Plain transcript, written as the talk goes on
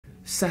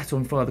sat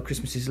on Father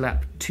Christmas's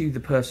lap to the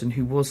person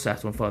who was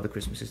sat on Father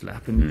Christmas's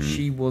lap, and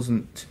she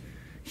wasn't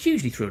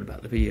hugely thrilled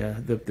about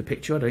the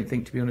picture, I don't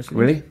think, to be honest with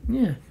Really?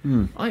 you.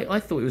 Yeah. I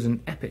thought it was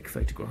an epic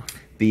photograph.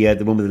 The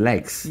one with the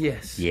legs?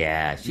 Yes.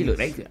 Yeah, she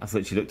looked... I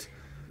thought she looked...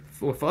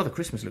 Well, Father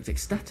Christmas looked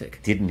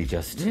ecstatic. Didn't he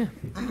just? Yeah.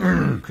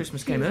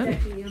 Christmas came early.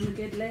 Definitely on the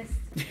good list.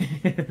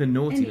 The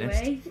naughty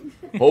Anyway,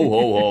 Ho,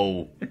 ho,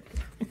 ho. List.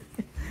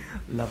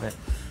 Love it.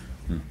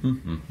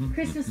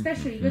 Christmas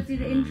special. You've got to do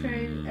the intro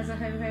as a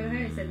ho ho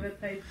ho. Said we're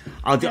both.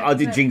 I'll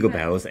do jingle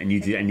bells, and you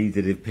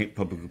do the pink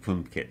popcorn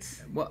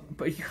pumpkins. What?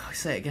 But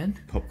say it again.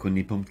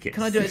 Popcorny pumpkins.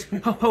 Can I do it?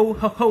 Ho ho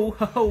ho ho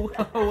ho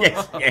ho ho.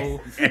 Yes,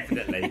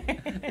 definitely.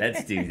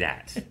 Let's do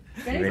that.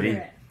 Go Ready? for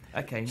it.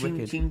 Okay, Ching,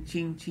 wicked. ching,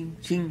 ching, ching,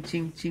 ching,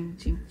 ching, ching,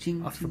 ching,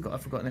 ching. I've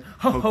forgotten it.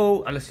 Ho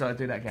ho. Let's try to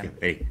do that again.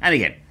 Ready? And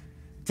again.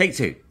 Take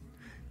two.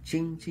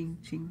 Ching, ching,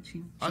 ching,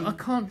 ching. I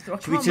can't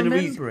Should we turn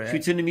remember it. Should we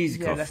turn the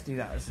music Yeah, off? let's do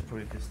that. That's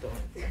probably a good start.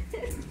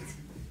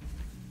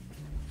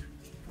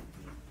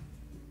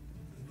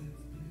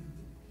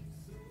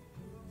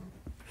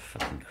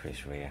 Fucking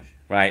Chris Rea.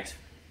 Right.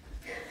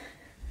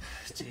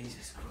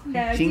 Jesus Christ.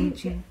 No, I Ching,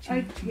 didn't-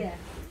 ching, yeah.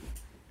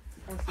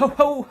 Ho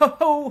ho ho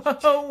ho ho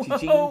ho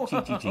Ching, ho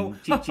ching, ching, ching,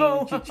 ching, ching,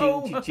 ho ching,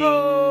 ching, ching,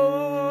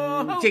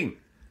 ching, ching.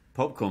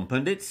 Popcorn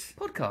pundits.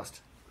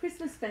 Podcast.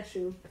 Christmas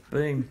special.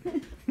 Boom.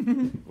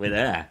 We're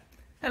there.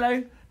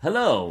 Hello.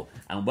 Hello,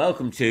 and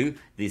welcome to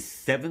the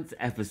 7th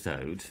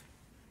episode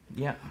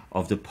Yeah.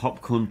 of the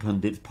Popcorn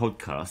Pundits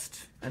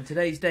podcast. And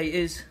today's date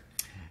is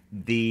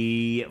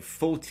The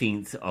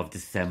 14th of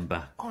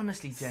December.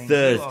 honestly, James.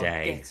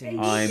 Thursday. You are getting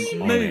I'm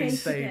smooth,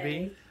 honest.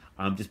 baby.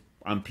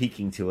 I'm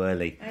peaking too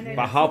early. I know.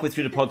 But halfway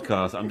through the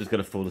podcast, I'm just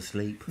going to fall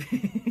asleep.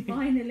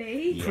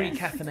 Finally. Yeah.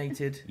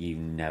 Pre-caffeinated. You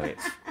know it.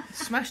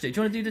 Smashed it. Do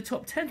you want to do the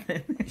top 10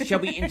 then? Shall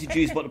we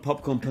introduce what the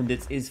Popcorn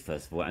Pundits is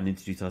first of all and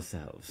introduce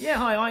ourselves? Yeah,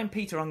 hi, I'm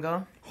Peter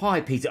Ungar. Hi,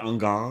 Peter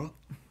Ungar.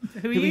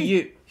 Who are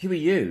you? Who are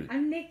you?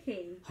 I'm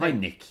Nikki. Hi,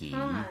 Nikki.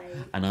 Hi.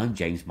 And I'm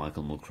James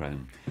Michael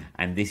Mulcrone.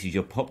 And this is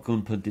your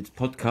Popcorn Pundits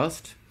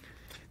podcast.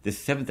 The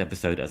 7th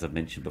episode, as I've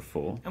mentioned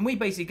before. And we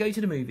basically go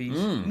to the movies,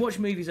 watch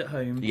movies at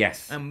home.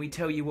 Yes. And we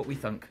tell you what we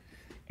think.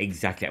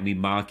 Exactly. And we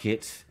mark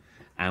it.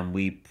 And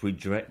we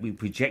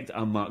project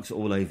our marks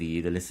all over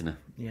you, the listener.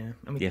 Yeah.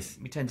 And we, Yes.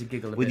 we tend to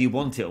giggle a Whether bit. you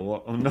want it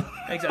or not.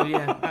 Exactly,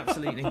 yeah,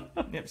 absolutely.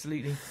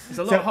 Absolutely. It's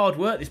a lot of hard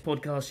work, this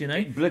podcast, you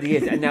know. Bloody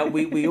is. And now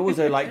we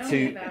also like Tell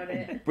me to about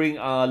it. bring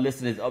our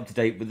listeners up to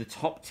date with the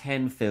top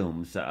 10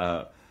 films that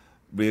are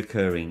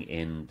reoccurring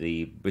in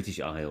the British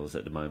Isles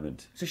at the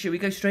moment. So should we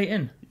go straight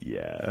in?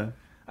 Yeah.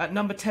 At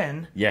number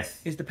 10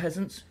 Yes. is The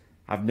Peasants.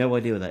 I've no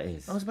idea what that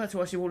is. I was about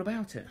to ask you all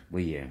about it. Were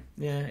you?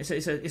 Yeah,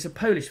 it's a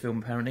Polish film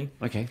apparently,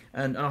 Okay.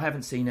 and I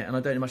haven't seen it, and I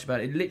don't know much about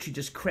it. It literally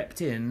just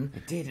crept in.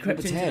 It did, at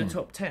crept number into 10. the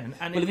top 10.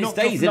 And Well, if it knocked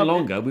stays off in Love-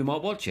 longer, we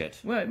might watch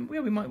it. Well, yeah,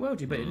 we might well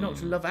do, but it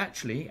knocked Love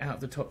Actually out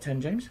of the top 10,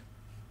 James.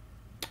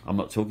 I'm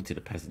not talking to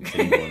the peasants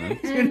anymore,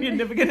 no. You're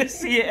never going to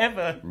see it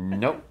ever.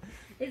 Nope.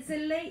 It's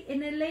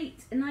in a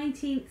late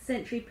 19th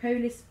century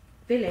Polish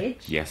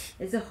village. Yes.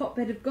 It's a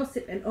hotbed of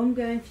gossip and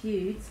ongoing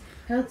feuds,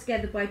 held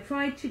together by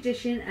pride,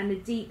 tradition, and a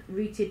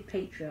deep-rooted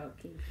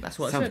patriarchy. That's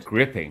what I Sounds said.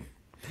 gripping.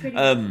 Pretty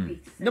much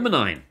Number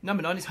 9.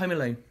 Number 9 is Home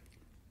Alone.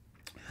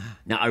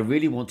 Now, I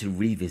really want to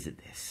revisit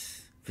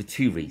this for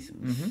two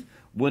reasons.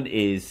 One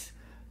is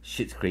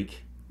Schitt's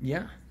Creek,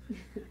 Yeah.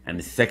 and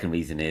the second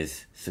reason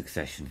is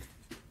Succession.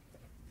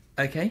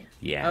 Okay.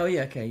 Yeah. Oh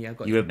yeah. Okay. Yeah. I've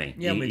got You with me?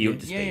 Yeah. I'm You- with you you.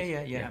 up to Yeah. speed?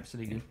 Yeah. Yeah.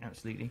 Absolutely.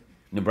 Absolutely.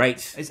 Number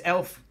 8, It's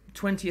Elf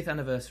 20th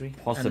anniversary.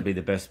 possibly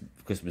the best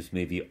Christmas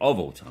movie of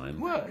all time.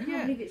 Well, I can't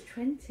yeah. believe it's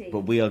 20.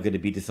 But we are going to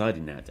be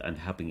deciding that and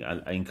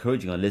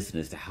encouraging our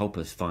listeners to help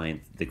us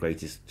find the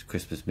greatest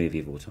Christmas movie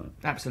of all time.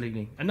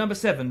 Absolutely. And number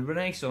 7,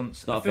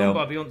 Renaissance. Not A a film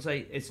film. by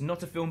Beyonce. It's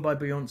not a film by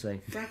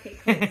Beyonce. Bracket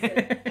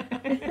concert.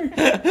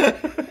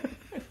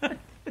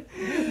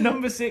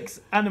 Number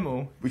 6,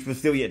 Animal. Which we're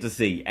still yet to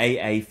see.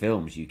 AA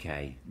Films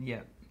UK.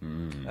 Yeah.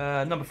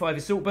 Number 5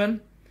 is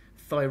Saltburn.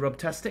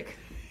 Thyrobtastic.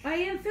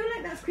 I feel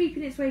like that's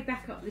creeping its way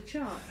back up the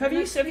chart. Have you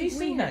I'd like to think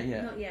seen we that had-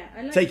 yet? Not yet.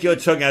 I like Take to your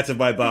think- tongue out of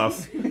my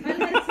bath. I'd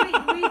like to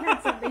think we've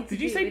had something to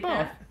Did you do say with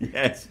bath? that.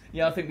 Yes.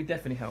 Yeah, I think we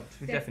definitely helped.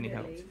 We definitely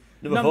Definitely.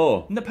 helped. Number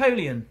 4.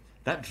 Napoleon.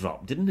 That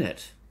dropped, didn't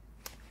it?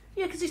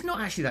 Yeah, because it's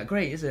not actually that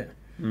great, is it?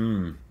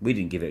 We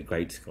didn't give it a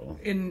great score.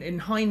 In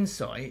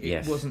hindsight, it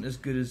Yes. wasn't as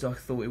good as I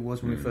thought it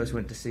was when we first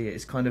went to see it.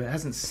 It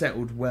hasn't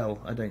settled well,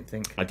 I don't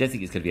think. I don't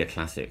think it's going to be a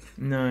classic.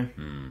 No.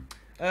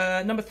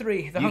 Number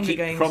 3, The You Hunger keep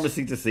Games.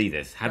 promising to see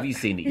this. Have you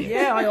seen it yet?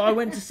 Yeah, I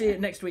went to see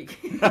it next week.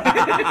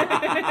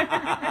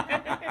 I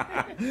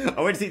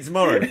went to see it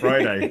tomorrow,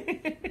 Friday.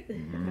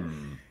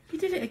 You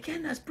did it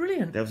again. That's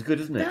brilliant. That was good,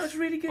 isn't it? That was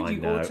really good. I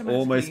You know, automatically-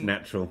 almost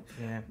natural.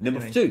 Yeah.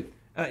 Number anyway. 2.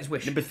 It's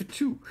Wish. Number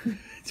 2.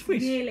 It's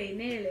Wish.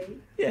 Nearly.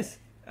 Yes.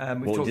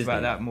 We've Walt talked Disney.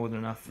 about that more than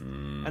enough.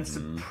 And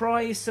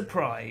surprise,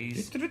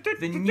 surprise,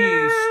 the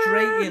new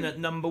straight in at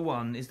number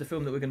 1 is the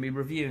film that we're going to be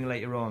reviewing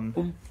later on.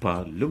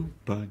 Oompa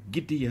loompa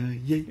giddy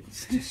yay.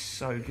 It's just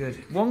so good.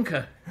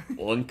 Wonka.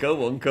 Wonka,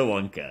 Wonka,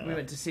 Wonka. We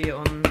went to see it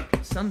on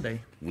Sunday.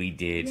 We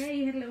did. Yeah,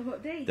 you had a little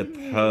hot day. The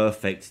didn't you?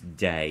 perfect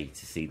day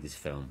to see this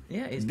film.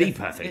 Yeah, it's the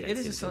definitely- perfect day. It to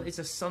is see this it's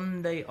a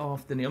Sunday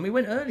afternoon. And we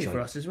went early for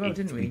us as well,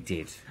 didn't we? We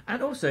did.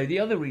 And also, the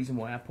other reason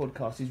why our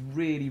podcast is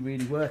really,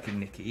 really working,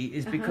 Nikki,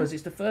 is because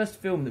it's the first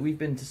film that we've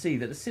been to see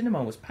that the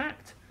cinema was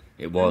packed.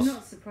 It was. I'm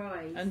not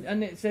surprised.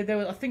 And it said there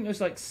were, I think there was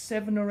like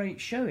 7 or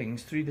 8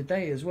 showings through the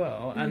day as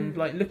well. And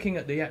like looking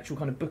at the actual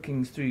kind of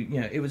bookings through,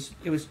 it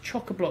was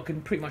chock-a-block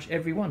in pretty much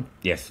every one.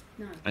 Yes.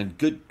 Nice. And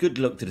good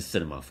luck to the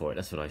cinema for it.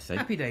 That's what I say.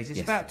 Happy days. It's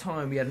Yes. about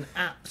time we had an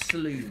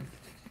absolute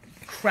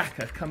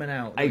cracker coming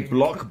out. A We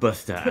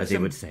blockbuster, put as they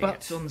some would say.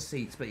 butts it. on the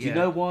seats. But Do you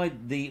know why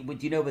do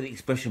you know where the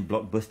expression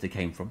blockbuster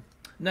came from?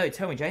 No,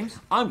 tell me, James.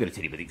 I'm going to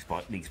tell you where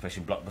the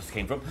expression blockbuster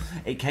came from.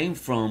 It came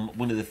from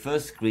one of the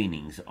first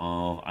screenings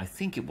of, I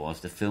think it was,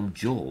 the film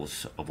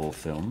Jaws, of all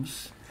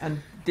films.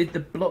 And did the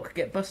block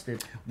get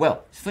busted?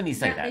 Well, it's funny you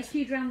say They that.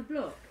 queued round the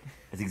block.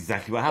 That's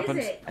exactly what happened.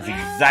 Is it? That's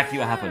exactly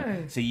what Oh.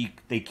 happened. So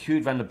they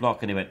queued around the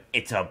block and they went,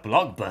 "It's a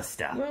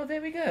blockbuster." Well,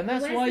 there we go. And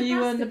that's Where's why the you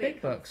buster earn the bit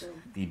big come bucks.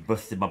 from? He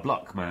busted my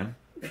block, man.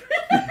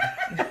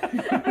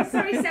 I'm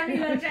sorry,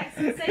 Samuel L.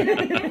 Jackson. Say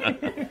that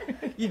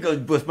again. You go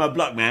and bust my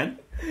block, man.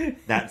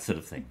 That sort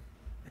of thing.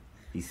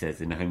 He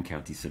says in the home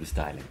county sort of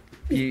styling.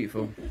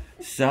 Beautiful.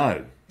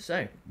 So,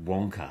 So,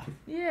 Wonka.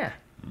 yeah.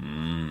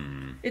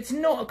 It's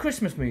not a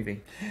Christmas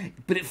movie.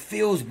 But it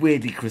feels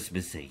weirdly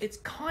Christmassy. It's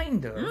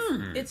kind of.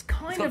 It's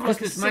kind got of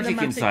Christmas like a magic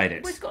cinematic- inside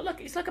it. Well,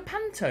 it's like a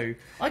panto.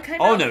 I came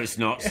Oh, out... no, it's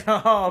not.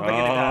 Oh, look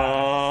at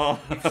that.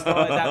 Oh.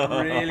 Started that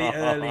really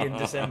early in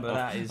December.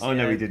 That is. Oh,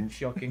 no, we didn't.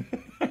 Shocking.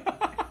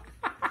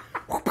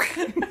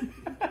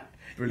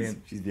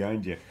 Brilliant. She's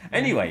behind you.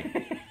 Anyway,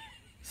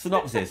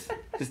 synopsis.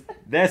 Just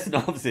their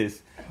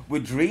synopsis.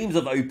 With dreams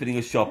of opening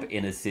a shop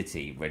in a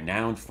city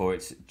renowned for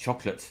its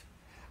chocolate,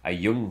 a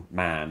young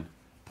man,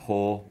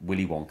 poor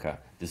Willy Wonka,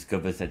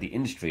 discovers that the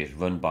industry is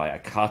run by a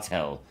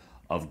cartel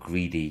of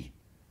greedy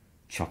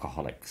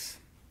chocoholics.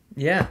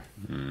 Yeah.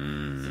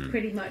 It's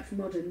pretty much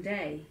modern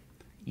day.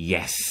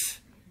 Yes.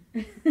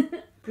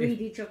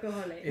 Greedy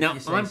chocoholic. Now, you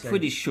say I'm so.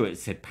 pretty sure it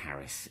said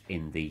Paris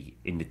in the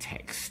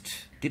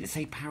text. Did it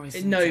say Paris?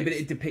 in the No, text? but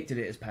it depicted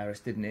it as Paris,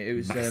 didn't it? It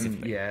was,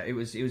 Massively. yeah, it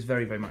was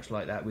very, very much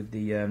like that with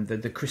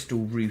the crystal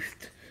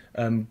roofed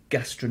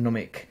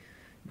gastronomic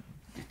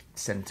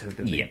centre.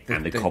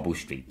 and the cobble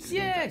streets.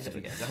 Yeah,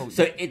 exactly. Yeah, the whole,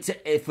 So it's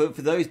for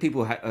those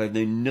people who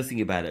know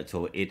nothing about it at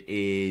all. It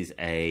is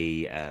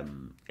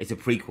it's a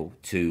prequel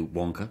to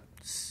Wonka.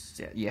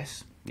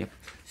 yes. Yep.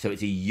 So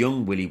it's a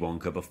young Willy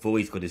Wonka before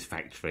he's got his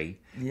factory,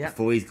 Yeah.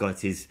 before he's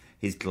got his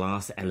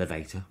glass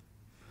elevator,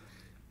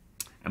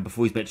 and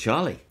before he's met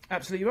Charlie.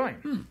 Absolutely right.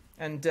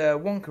 And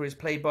Wonka is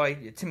played by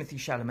Timothy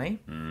Chalamet.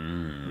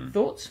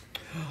 Thoughts?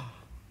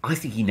 I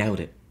think he nailed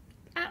it.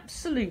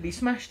 Absolutely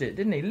smashed it,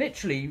 didn't he?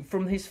 Literally,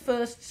 from his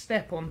first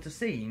step onto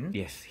scene.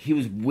 Yes, he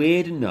was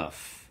weird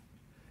enough.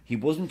 He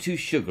wasn't too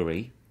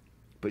sugary,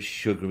 but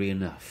sugary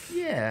enough.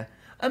 Yeah.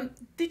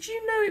 Did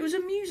you know it was a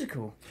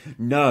musical?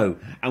 No,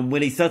 and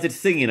when he started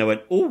singing, I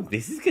went, "Oh,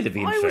 this is going to be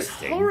I was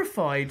interesting."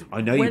 horrified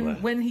I know you were.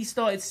 when he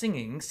started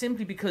singing,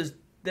 simply because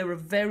there are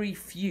very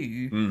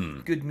few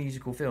good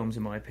musical films,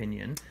 in my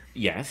opinion.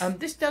 Yes.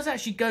 This does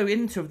actually go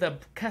into the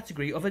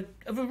category of a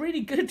really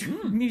good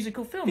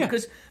musical film, Yeah.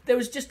 because there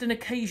was just an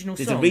occasional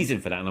There's song. a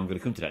reason for that, and I'm going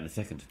to come to that in a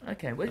second.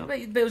 Okay, well,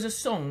 there was a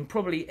song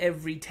probably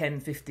every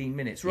 10, 15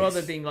 minutes, rather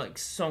than being like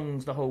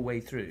songs the whole way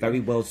through. Very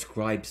well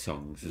scribed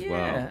songs as well.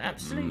 Yeah,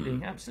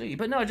 absolutely, absolutely.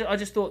 But no, I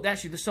just thought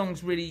actually the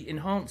songs really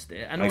enhanced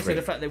it, and also agree.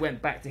 the fact they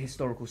went back to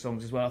historical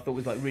songs as well. I thought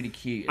was like really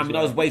cute. I as mean,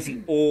 well. I was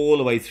waiting all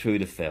the way through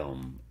the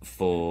film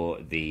for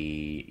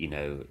the,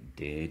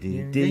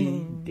 very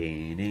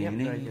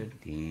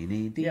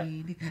good. Yep.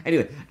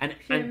 Anyway, and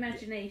Pure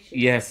imagination.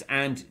 yes,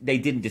 and they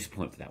didn't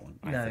disappoint for that one.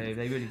 I No, think.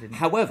 they really didn't.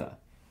 However,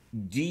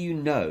 do you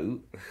know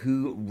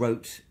who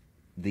wrote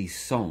the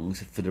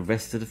songs for the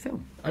rest of the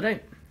film? I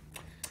don't.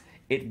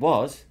 It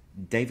was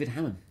David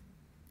Hammond.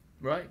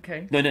 Right?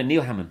 Okay. No,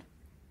 Neil Hammond.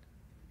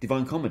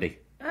 Divine Comedy.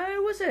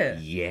 Oh, was it?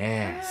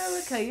 Yes.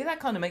 Oh, okay. Yeah,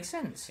 that kind of makes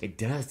sense. It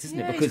does, doesn't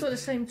Yeah, it? he's got the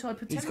same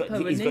type of He's tempo,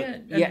 got, he's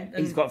hasn't got, he? yeah,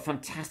 he's got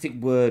fantastic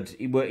word.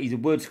 He's a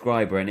word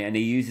scriber, and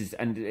he uses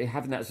and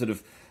having that sort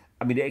of.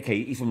 I mean,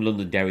 okay, he's from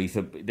Londonderry,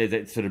 so there's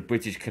a sort of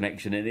British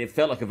connection, and it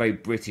felt like a very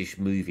British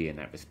movie in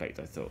that respect.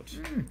 I thought.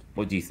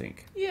 What do you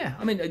think? Yeah,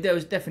 I mean, there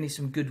was definitely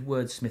some good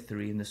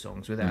wordsmithery in the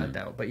songs, without a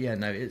doubt. But yeah,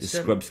 no, The it's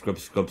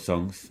scrub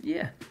songs.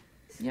 Yeah,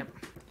 yep.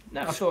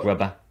 No, I thought.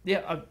 Scrubber.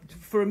 Yeah,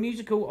 for a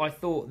musical, I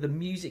thought the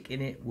music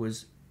in it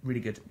was really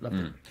good. Loved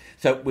it.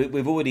 So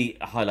we've already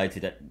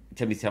highlighted that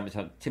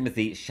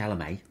Timothy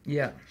Chalamet.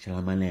 Yeah,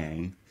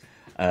 Chalamet.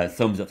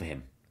 Thumbs up for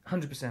him.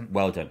 100%.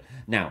 Well done.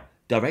 Now,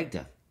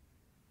 director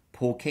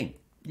Paul King.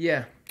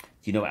 Yeah, Do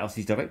you know what else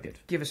he's directed?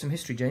 give us some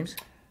history, James.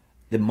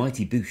 The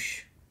Mighty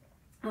Boosh.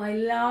 I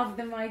love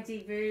the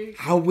Mighty Boosh.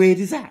 How weird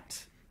is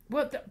that?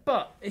 Well,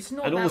 but it's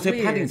not And that also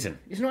weird. Paddington.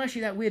 It's not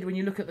actually that weird when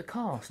you look at the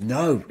cast.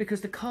 No.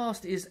 Because the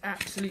cast is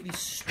absolutely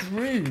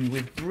strewn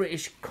with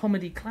British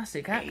comedy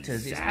classic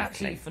actors. It's Exactly.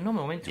 absolutely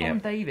phenomenal. I mean, Tom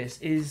Yep.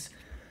 Davis is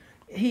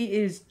he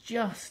is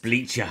just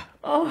Bleacher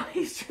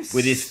he's just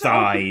with his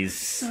thighs.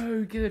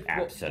 so good.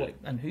 Absolutely.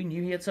 And who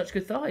knew he had such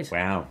good thighs?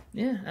 Wow.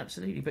 Yeah,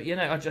 absolutely. But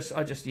I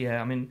just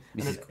yeah. I mean,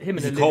 him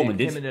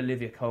and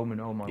Olivia Colman.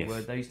 Oh my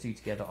word, those two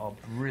together are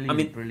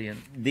brilliant. Brilliant.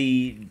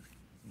 The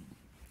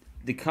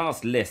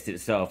cast list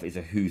itself is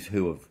a who's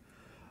who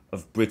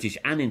of British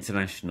and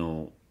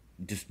international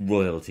just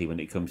royalty when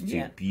it comes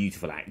to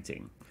beautiful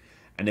acting,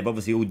 and they've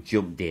obviously all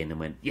jumped in and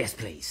went, yes,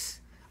 please.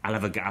 I'll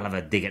have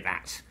a dig at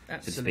that, absolutely.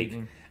 so to speak.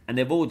 And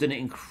they've all done it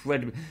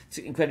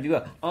incredibly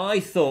well. I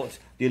thought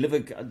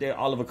the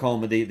Oliver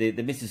Colman, the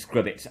Mrs.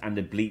 Scrubbit and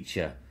the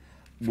Bleacher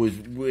was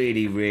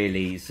really,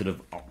 really sort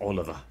of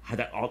Oliver. Had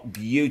that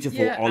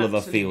beautiful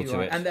Oliver feel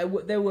to it. And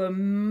there were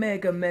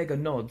mega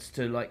nods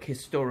to like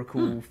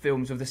historical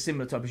films of the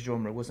similar type of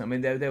genre, wasn't it? I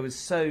mean, there was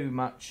so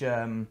much...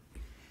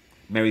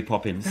 Mary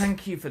Poppins.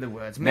 Thank you for the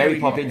words. Mary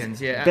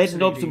Poppins. Yeah, Bed,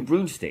 Knobs and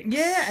Broomsticks.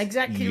 Yeah,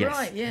 exactly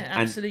right. Yeah,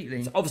 absolutely.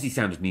 And obviously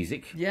Sound of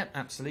Music. Yeah,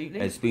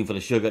 absolutely. A Spoonful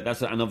of Sugar.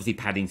 And obviously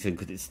Paddington,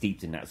 because it's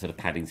steeped in that sort of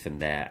Paddington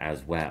there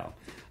as well.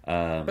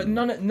 But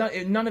none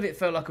of it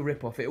felt like a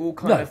rip-off. It all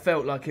kind of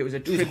felt like it was a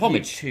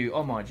tribute to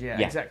homage. Yeah,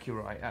 exactly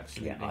right.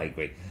 Absolutely. Yeah, I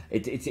agree.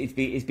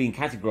 It's been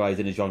categorised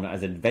in a genre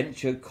as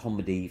adventure,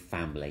 comedy,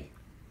 family.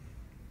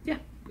 Yeah,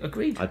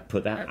 agreed. I'd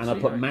put that, absolutely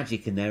and I'd put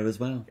magic in there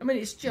as well. I mean,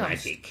 it's just...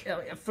 Magic.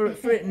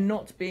 For it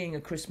not being a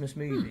Christmas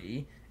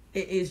movie,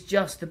 it is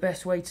just the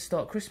best way to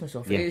start Christmas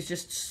off. Yeah. It is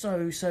just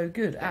so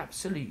good.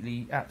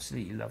 Absolutely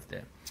loved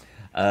it.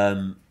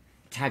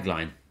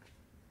 Tagline.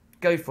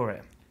 Go for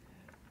it.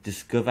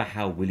 Discover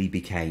how Willie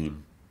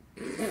became.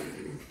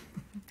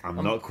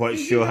 I'm not quite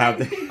sure how...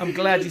 I'm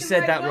glad you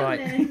said that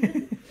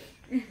right.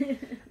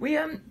 We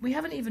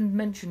haven't even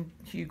mentioned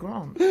Hugh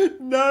Grant.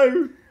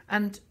 No!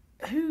 And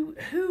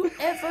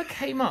whoever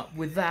came up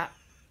with that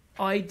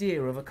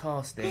idea of a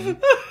casting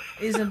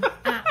is an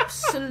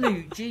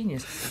absolute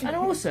genius. And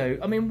also,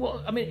 I mean,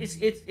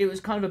 it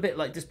was kind of a bit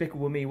like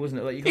Despicable Me,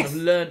 wasn't it? Like you kind of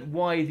learnt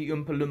why the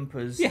Oompa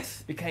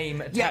Loompas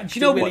became attached do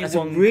you know to Willy what? That's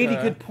Wonka. A really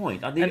good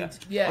point. I was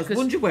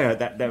wondering where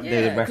that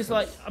because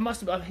like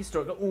I've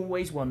historically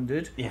always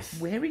wondered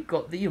where he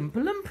got the Oompa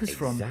Loompas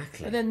from.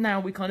 Exactly. And then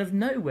now we kind of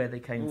know where they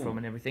came from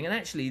and everything. And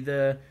actually,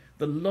 the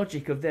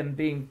logic of them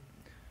being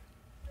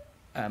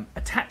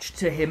attached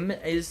to him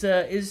is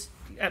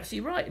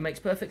absolutely right. It makes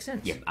perfect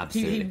sense. Yeah,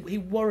 absolutely. He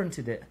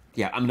warranted it.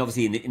 Yeah, I mean,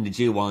 obviously in the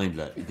Gene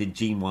Wilder, I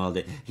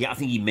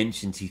think he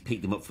mentioned he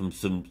picked them up from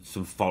some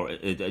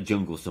forest, a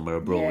jungle somewhere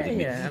abroad.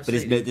 Yeah, but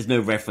there's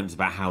no reference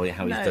about how he's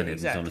done it and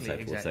so on and so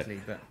forth.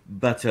 Exactly,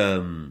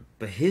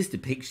 but his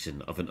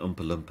depiction of an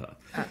Oompa Loompa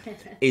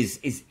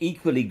is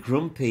equally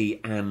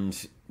grumpy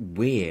and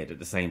weird at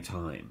the same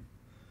time.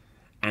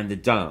 And the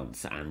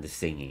dance and the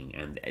singing,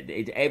 and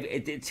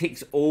it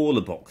ticks all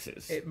the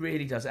boxes. It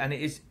really does, and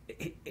it's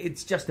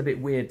just a bit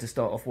weird to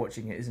start off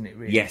watching it, isn't it?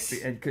 Really, yes,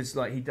 because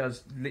like he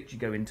does literally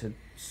go into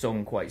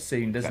song quite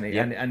soon, doesn't he?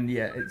 Yeah. And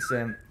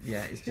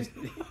it's just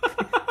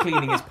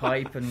cleaning his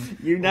pipe and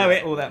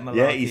all that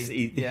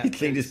malarkey. He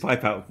cleaned his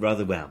pipe out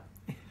rather well.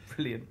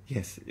 Brilliant.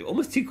 Yes,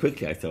 almost too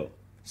quickly, I thought.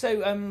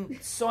 So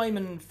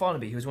Simon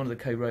Farnaby, who was one of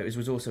the co-writers,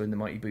 was also in The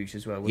Mighty Boosh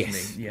as well, wasn't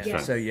he? Yeah.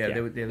 Yes. So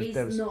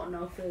There was not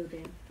Noel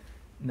Fielding.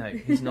 No,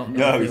 he's not.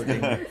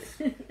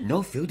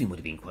 Noel Fielding would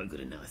have been quite good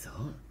in that, I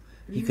thought.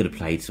 He could have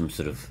played some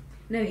sort of...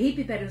 No, he'd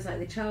be better as like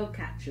the child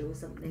catcher or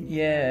something.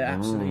 Yeah,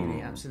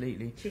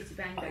 absolutely. Chitty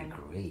Bang Bang. I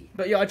agree.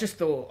 But yeah, I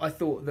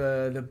thought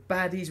the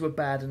baddies were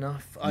bad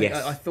enough.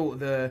 I thought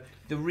the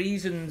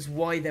reasons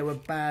why they were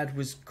bad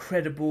was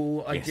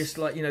credible. I just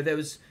like, there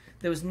was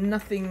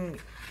nothing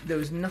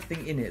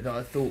in it that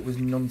I thought was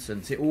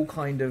nonsense. It all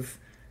kind of...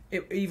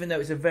 even though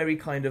it's a very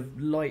kind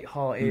of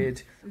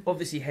light-hearted,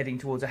 obviously heading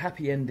towards a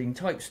happy ending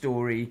type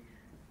story,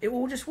 it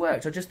all just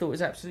worked. I just thought it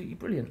was absolutely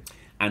brilliant.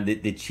 And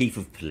the chief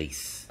of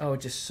police. Oh,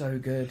 just so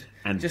good.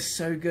 Just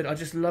so good. I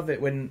just love it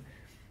when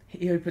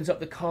he opens up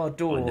the car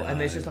door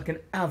and there's just like an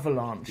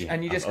avalanche,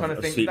 and you just kind of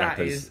think that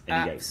is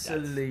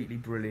absolutely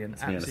brilliant.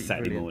 It's me on a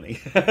Saturday morning.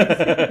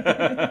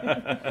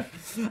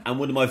 Absolutely And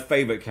one of my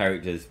favourite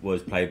characters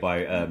was played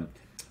by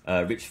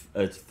Rich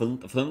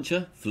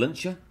Fluncher.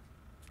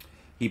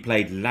 He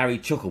played Larry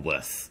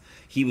Chuckleworth.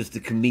 He was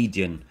the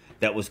comedian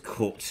that was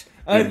caught.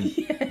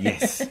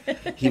 Yes,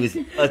 he was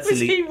utterly.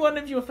 Was he one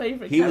of your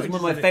favourite? He was one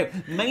of my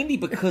favourite, mainly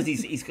because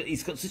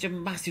he's got such a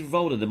massive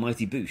role in the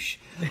Mighty Boosh.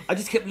 I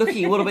just kept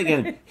looking at what am I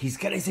going? He's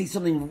going to say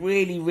something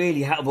really,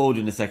 really out of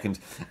order in a second,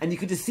 and you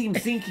could just see him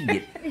thinking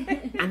it,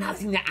 and I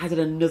think that added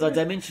another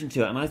dimension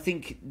to it. And I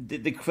think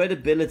the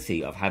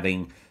credibility of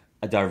having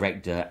a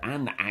director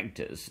and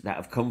actors that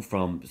have come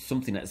from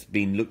something that's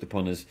been looked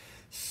upon as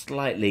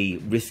slightly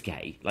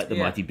risque, like the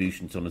Mighty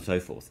Boosh and so on and so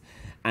forth,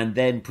 and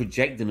then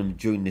projecting them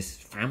during this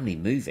family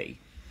movie,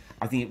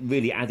 I think it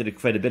really added a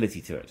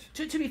credibility to it.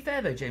 To be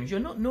fair though, James,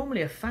 you're not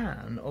normally a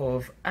fan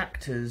of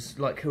actors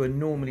like who are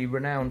normally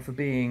renowned for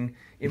being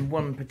in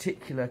one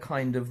particular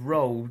kind of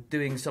role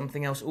doing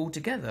something else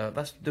altogether.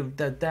 That's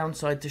the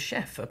downside to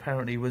Chef,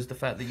 apparently, was the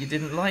fact that you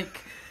didn't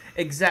like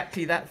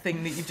exactly that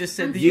thing that you just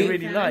said that You- you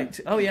really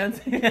liked. Oh yeah.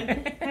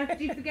 How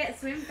could you forget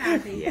Swim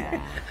Fan? Peter? Yeah.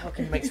 How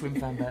can you make Swim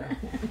Fan better?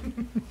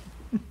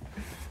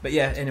 But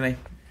yeah. Anyway.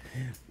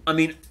 I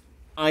mean,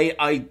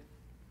 I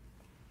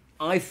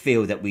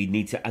feel that we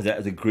need to, as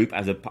a group,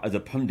 as a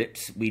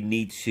pundit, we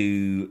need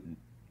to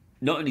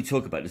not only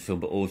talk about this film,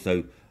 but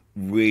also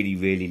really,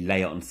 really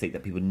lay it on thick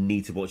that people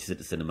need to watch this at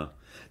the cinema.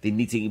 They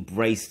need to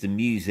embrace the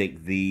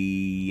music,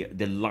 the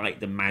light,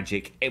 the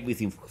magic,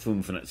 everything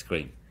from that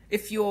screen.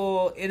 If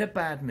you're in a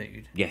bad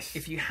mood, Yes.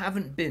 if you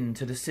haven't been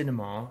to the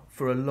cinema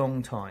for a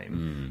long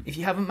time, if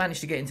you haven't managed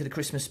to get into the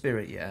Christmas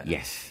spirit yet,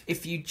 Yes.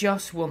 if you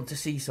just want to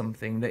see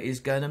something that is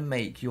going to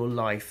make your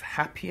life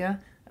happier,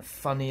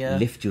 funnier,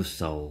 Lift your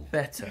soul.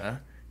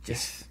 better,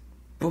 just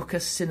book a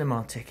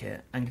cinema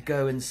ticket and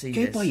go and see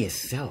Go this. by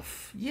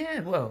yourself. Yeah,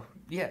 well,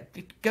 yeah,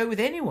 go with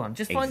anyone.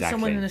 Just find Exactly.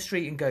 someone in the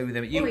street and go with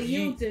them.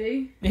 You'll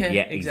do. Yeah,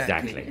 exactly.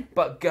 exactly.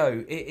 But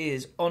go. It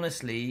is,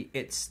 honestly,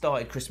 it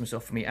started Christmas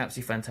off for me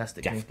absolutely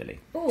fantastically. Definitely.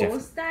 Or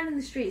Definitely. stand in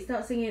the street,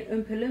 start singing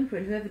Oompa Loompa,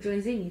 and whoever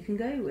joins in, you can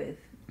go with.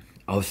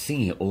 I was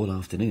singing it all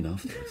afternoon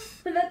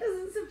afterwards. But that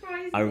doesn't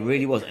surprise me. I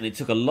really was, and it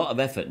took a lot of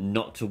effort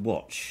not to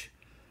watch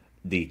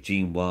the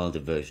Gene Wilder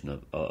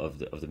version of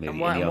the movie. And in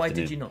why, the and why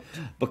afternoon. did you not?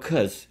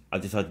 Because I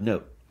decided,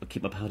 no, I'll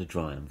keep my powder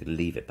dry and I'm going to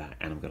leave it back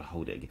and I'm going to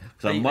hold it again.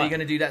 So Are you going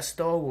to do that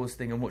Star Wars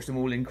thing and watch them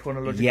all in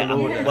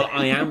chronological order? well,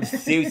 I am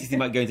seriously thinking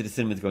about going to the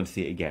cinema to go and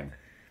see it again.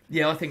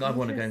 Yeah, I think I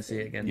want to go and see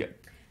it again. Yeah.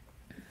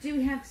 Do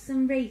we have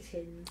some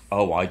ratings?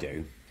 Oh, I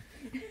do.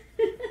 Do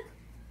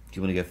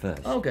you want to go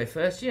first? I'll go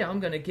first. Yeah, I'm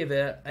going to give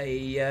it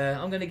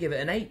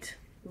an 8.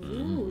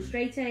 Ooh,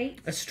 straight 8.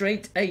 A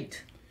straight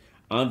 8.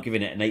 I'm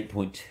giving it an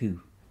 8.2.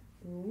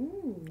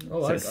 Ooh.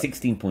 Oh, So it's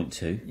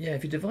 16.2. yeah.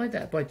 If you divide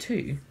that by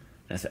 2,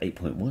 That's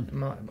 8.1.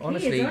 He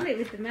honestly, is on it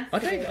with the maths.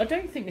 I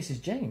don't think this is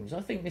James.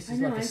 I think this I is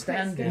know, like a I'm quite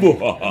standard.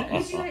 scared.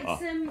 Would you like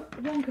some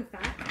Wonka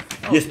facts?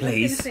 Yes, I was please.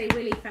 going to say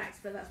Willy facts,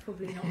 but that's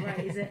probably not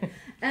right, is it?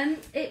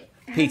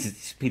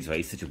 Peter's right,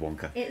 he's such a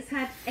wonka. It's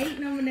had 8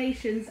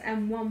 nominations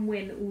and 1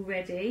 win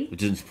already. Which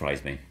doesn't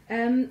surprise me.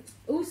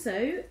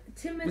 Also,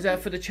 Timothy... Was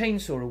that for the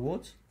Chainsaw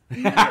Awards?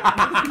 Unfortunately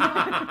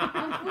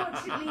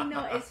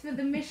not. It's for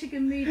the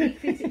Michigan Movie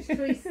Critics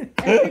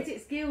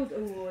Critics Guild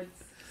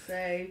Awards.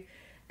 So,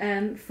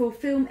 for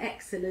film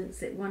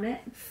excellence, it won it.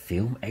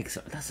 Film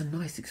excellent. That's a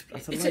nice... It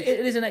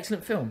is an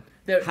excellent film.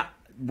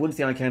 One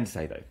thing I can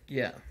say, though.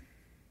 Yeah.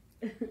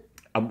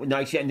 No,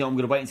 actually, no, I'm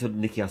going to wait until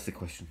Nikki asks the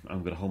question.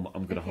 I'm going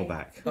to hold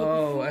back.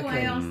 Oh, Before I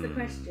okay. ask the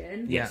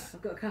question, Yes.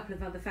 I've got a couple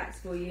of other facts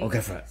for you. I'll go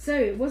for it. So,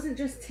 it wasn't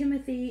just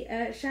Timothy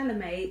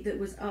Chalamet that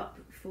was up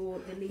for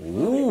the lead role.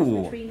 It Ooh.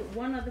 was between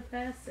one other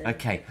person.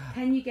 Okay.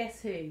 Can you guess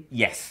who?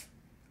 Yes.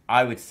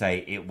 I would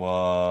say it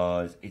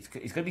was... It's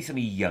going to be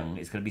somebody young.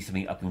 It's going to be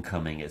something up and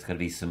coming. It's going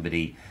to be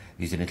somebody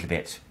who's a little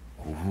bit...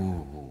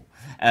 Ooh.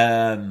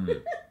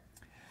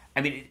 I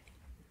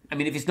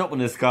mean, if it's not one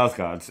of the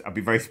Skarsgårds, I'd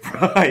be very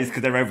surprised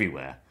because they're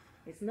everywhere.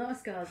 It's not a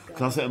Skarsgård.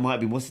 Because I thought it might have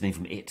been, what's his name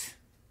from It?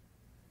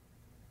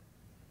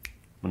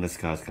 One of the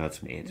Skarsgårds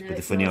from It, No, with the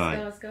it's funny not eye.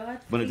 Skarsgård.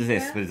 One that does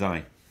this Peter? with his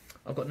eye.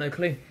 I've got no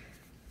clue.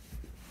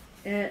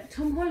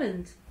 Tom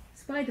Holland,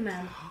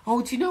 Spider-Man.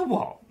 Oh, do you know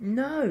what?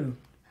 No.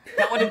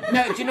 That would have...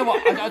 No, do you know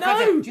what? I can't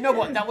say, do you know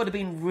what? That would have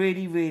been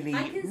really, really...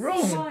 I can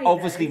wrong. see why,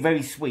 Obviously though.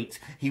 very sweet.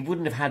 He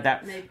wouldn't have had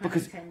that... No pun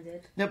because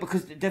intended. No,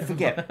 because don't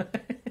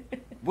forget,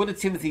 one of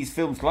Timothy's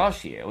films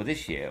last year or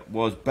this year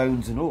was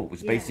Bones and All, which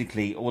is Yeah.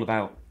 basically all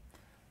about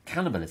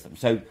cannibalism.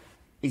 So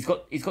he's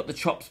got the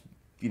chops,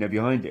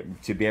 behind him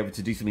to be able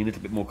to do something a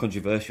little bit more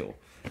controversial,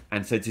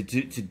 and so to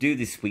do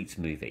this Sweets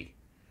movie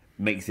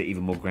makes it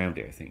even more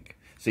grounded, I think.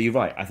 So you're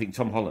right. I think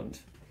Tom Holland.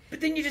 But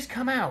didn't you just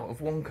come out of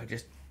Wonka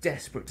just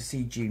desperate to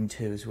see June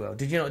 2 as well?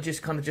 Did you not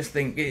just kind of just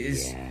think it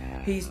is?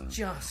 Yeah. He's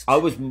just. I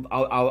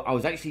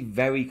was actually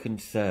very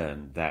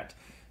concerned that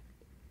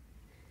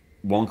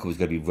Wonka was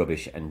going to be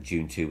rubbish and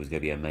June 2 was going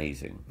to be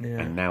amazing.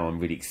 Yeah. And now I'm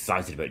really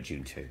excited about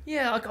June 2.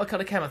 Yeah, I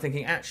kind of came out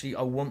thinking, actually,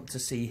 I want to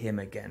see him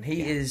again.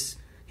 He is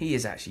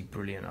actually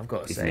brilliant, I've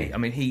got to Isn't say. he? I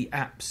mean, he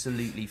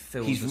absolutely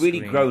fills He's the really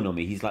screen. grown on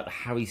me. He's like the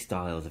Harry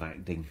Styles of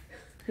acting.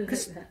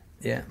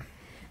 Yeah.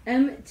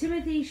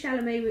 Timothy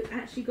Chalamet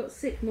actually got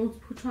sick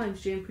multiple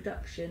times during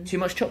production. Too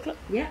much chocolate?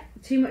 Yeah,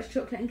 too much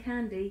chocolate and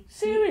candy.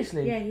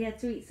 Seriously? Yeah, he had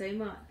to eat so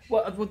much.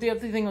 Well, the other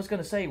thing I was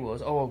going to say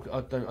was, I don't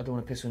want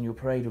to piss on your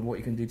parade and what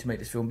you can do to make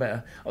this film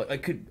better.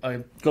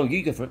 Go on,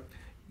 you go for it.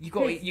 You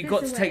got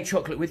Piss to away. take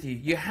chocolate with you.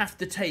 You have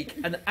to take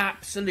an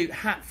absolute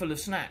hatful of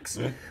snacks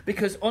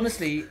because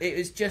honestly, it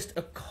is just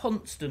a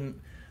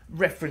constant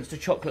reference to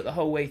chocolate the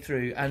whole way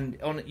through, and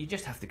you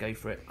just have to go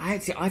for it. I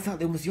felt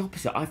it was the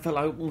opposite. I felt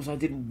like almost I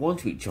didn't want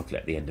to eat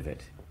chocolate at the end of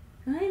it.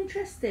 Oh,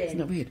 interesting. Isn't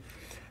that weird?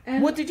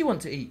 What did you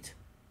want to eat?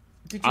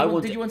 Did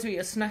you want to eat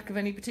a snack of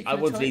any particular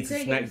I want to type? eat a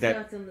Don't snack get that.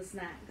 started on the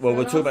snacks. Well,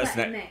 we'll I'll talk about ask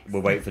that snack. next.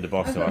 We'll wait for the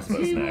boss I've to got ask about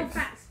 2 more snacks.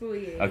 facts for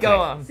you. Okay. Go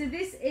on. So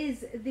this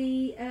is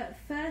the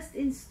first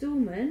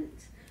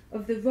instalment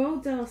of the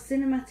Roald Dahl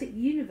cinematic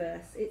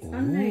universe. It's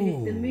unknown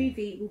if the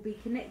movie will be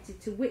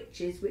connected to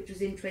Witches, which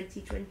was in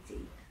 2020.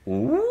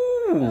 Ooh.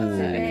 So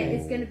there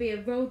is going to be a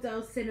Roald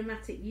Dahl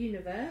cinematic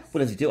universe.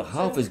 Well, if you do it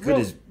half as good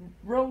as...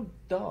 Roald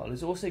Dahl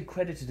is also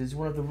credited as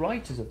one of the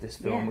writers of this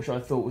film, which I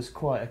thought was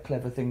quite a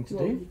clever thing to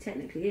do. He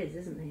technically is,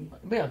 isn't he?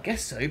 Well, I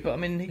guess so, but I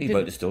mean... He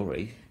wrote the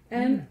story.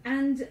 And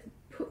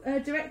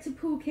director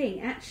Paul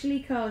King actually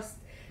cast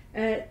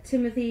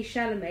Timothée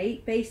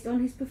Chalamet based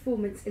on his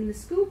performance in the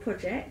school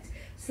project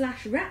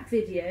 / rap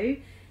video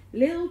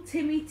Lil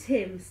Timmy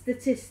Tim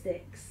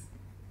Statistics.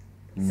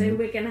 So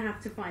we're going to have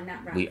to find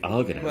that rap. We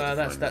are going to. Well,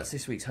 that's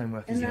this week's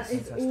homework. And that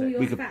is all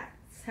your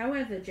facts.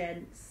 However,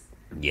 gents,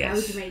 yes. How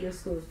would you make your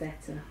scores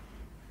better?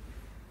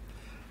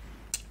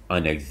 I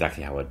know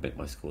exactly how I'd make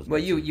my scores better.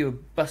 Well, you were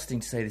busting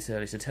to say this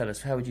earlier, so tell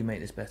us, how would you make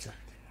this better?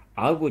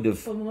 I would have...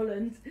 From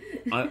Holland.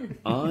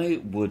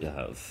 I would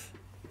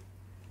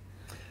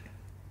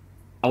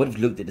have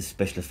looked at the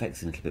special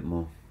effects a little bit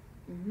more.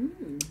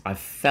 I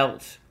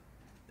felt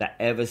that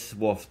ever so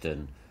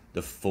often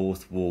the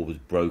fourth wall was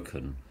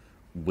broken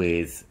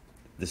with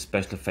the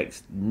special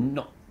effects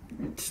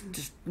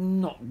just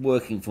not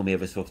working for me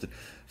ever so often.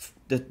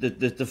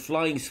 The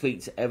flying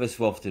sweeps ever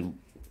so often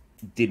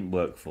didn't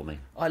work for me.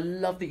 I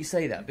love that you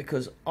say that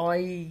because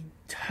I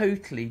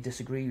totally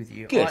disagree with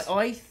you. Good.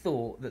 I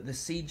thought that the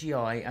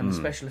CGI and the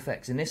special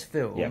effects in this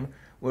film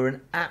were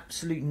an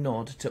absolute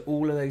nod to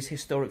all of those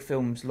historic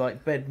films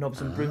like Bed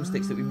Knobs and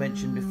Broomsticks that we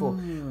mentioned before.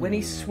 When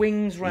he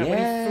swings round, when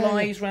he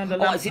flies round a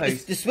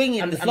lamppost, the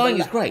swinging and the flying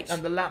is great,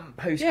 and the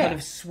lamppost kind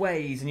of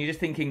sways, and you're just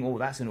thinking, "Oh,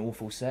 that's an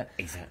awful set."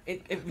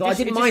 Exactly. I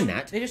didn't mind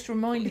that. It just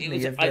reminded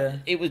me of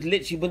It was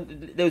literally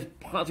when there was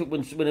parts of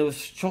it when there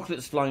was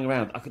chocolates flying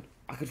around. I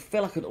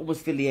could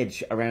almost feel the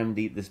edge around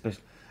the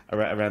special.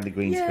 Around the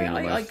green screen.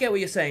 I get what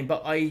you're saying,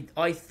 but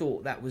I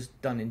thought that was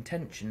done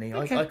intentionally.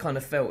 Okay. I kind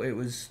of felt it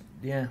was,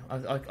 I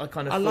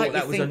kind of thought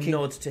that was a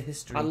nod to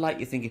history. I like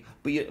your thinking,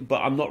 but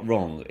I'm not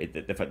wrong.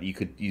 The fact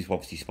that you've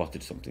obviously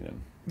spotted something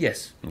then.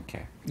 Yes.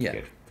 Okay. Yeah.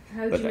 Good.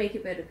 How would you make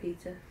it better,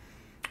 Peter?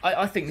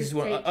 I think this is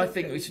what I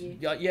think. I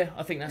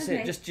think that's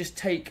Okay. it. Just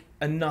take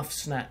enough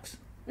snacks.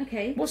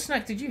 Okay. What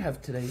snack did you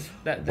have today,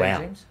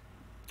 James?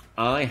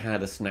 I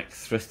had a snack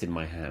thrust in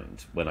my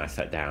hand when I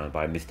sat down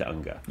by Mr.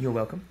 Unger. You're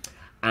welcome.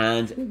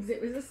 And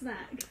it was a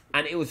snack.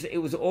 And it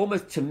was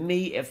almost, to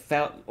me, it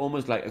felt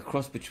almost like a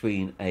cross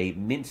between a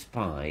mince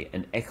pie,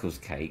 an Eccles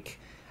cake,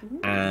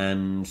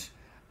 and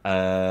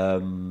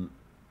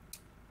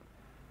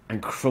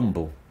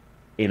crumble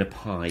in a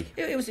pie.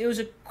 It was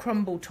a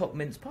crumble top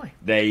mince pie.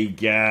 There you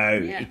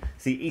go. Yeah.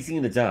 See, eating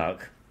in the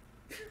dark.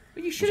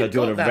 But you should Which I have do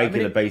got on a that.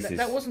 regular basis.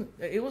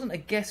 It wasn't a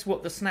guess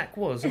what the snack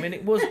was. I mean,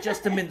 it was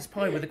just a mince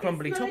pie with a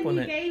crumbly It's top not a on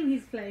new it. game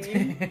he's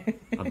playing.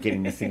 I'm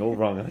getting this thing all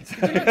wrong. Did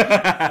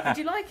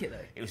you like it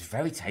though? It was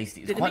very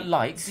tasty. It was Did quite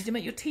light. Did you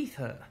make your teeth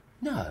hurt?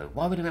 No,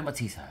 why would it make my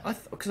teeth hurt?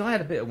 Because I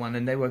had a bit of one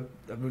and they were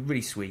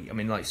really sweet. I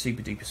mean, like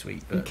super duper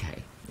sweet. But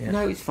Okay. Yeah.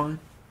 No, it's fine.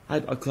 I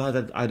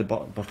had a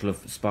bottle of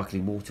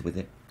sparkling water with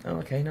it. Oh,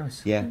 okay,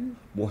 nice. Yeah,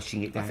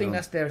 washing it down. I think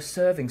that's their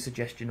serving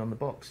suggestion on the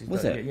box.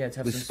 Was it? Yeah, to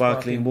have with some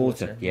sparkling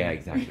water. Yeah,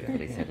 exactly. That's what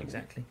they said.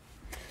 Exactly.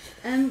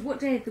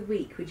 What day of the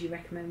week would you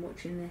recommend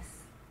watching this?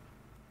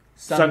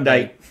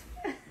 Sunday.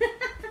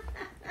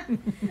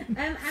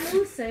 And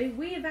also,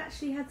 we have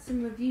actually had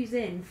some reviews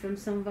in from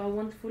some of our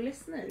wonderful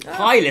listeners.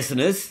 Hi,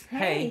 listeners.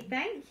 Hey,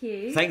 thank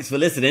you. Thanks for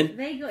listening.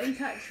 They got in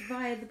touch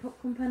via the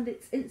Popcorn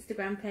Pundits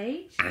Instagram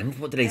page. And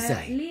what did they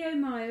say? Leo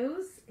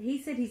Miles,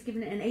 he said he's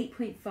given it an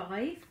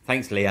 8.5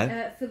 Thanks,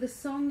 Leo. for the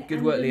song Good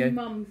and work, the Leo.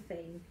 mum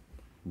thing.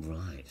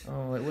 Right.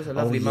 Oh, it was a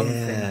lovely mum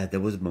thing. Yeah,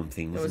 there was a mum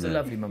thing, It wasn't was a there?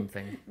 lovely mum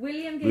thing.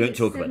 William gave We won't it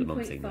talk about the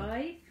mum thing,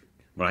 7.5.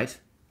 Right.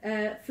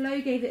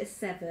 Flo gave it a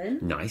 7.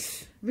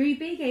 Nice.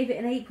 Ruby gave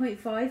it an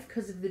 8.5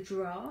 because of the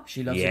giraffe.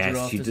 She loves a Yes,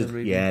 giraffe she as a does.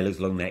 ruby. Yeah, looks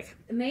long neck.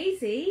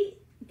 Maisie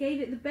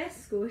gave it the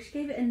best score. She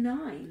gave it a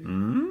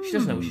 9. She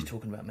doesn't know what she's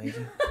talking about,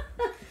 Maisie.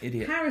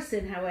 Idiot.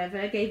 Harrison,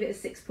 however, gave it a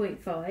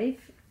 6.5.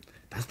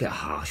 That's a bit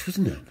harsh,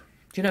 wasn't it?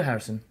 Do you know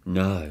Harrison?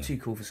 No. Too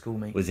cool for school,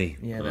 mate. Was he?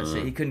 Yeah, that's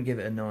it. He couldn't give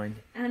it a 9.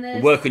 And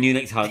We'll work on you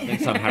next time,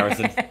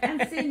 Harrison.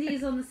 and Cindy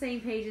is on the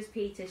same page as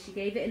Peter. She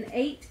gave it an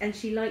 8 and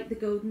she liked the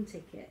golden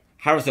ticket.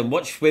 Harrison,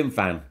 what swim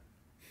fan?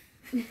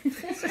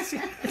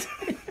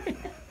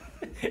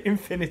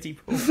 Infinity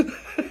pool.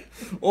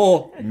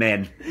 Or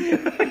men.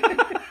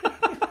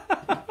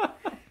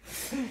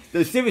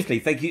 No, seriously,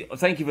 thank you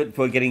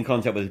for getting in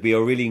contact with us. We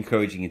are really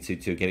encouraging you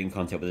to get in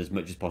contact with us as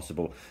much as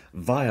possible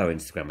via our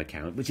Instagram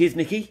account, which is,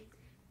 Nikki?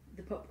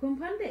 The Popcorn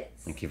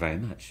Pundits. Thank you very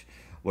much.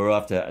 We're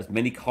after as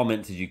many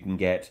comments as you can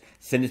get.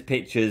 Send us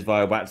pictures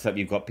via WhatsApp.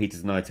 You've got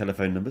Peter's and I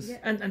telephone numbers. Yeah.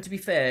 And to be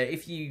fair,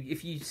 if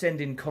you send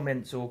in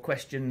comments or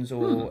questions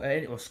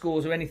or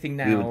scores or anything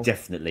now, We will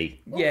definitely.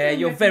 yeah, Or film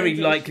you're very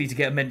recommendations. likely to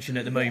get a mention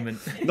at the moment.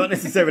 Not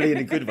necessarily in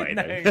a good way,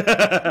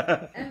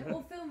 though.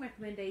 Or film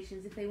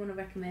recommendations if they want to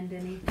recommend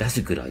any. That's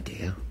a good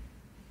idea.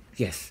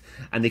 Yes.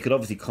 And they could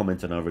obviously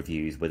comment on our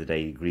reviews, whether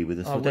they agree with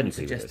us I or don't wouldn't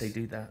agree with suggest us. they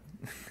do that.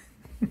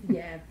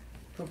 Yeah,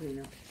 probably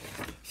not.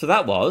 So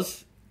that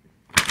was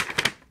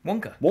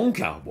Wonka.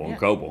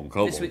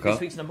 Wonka. This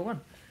week's number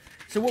 1.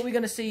 So what are we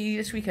going to see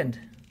this weekend?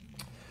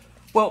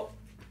 Well,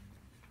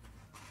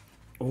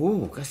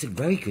 Oh, that's a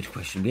very good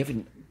question. We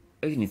haven't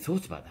even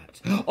thought about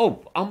that.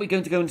 Oh, aren't we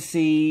going to go and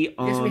see?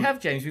 Yes, we have,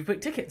 James. We've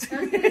booked tickets.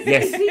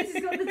 Yes.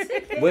 Peter's got the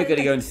ticket. We're going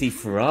to go and see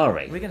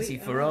Ferrari. We're going to see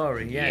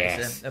Ferrari. Yeah,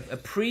 Yes. it's a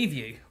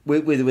preview.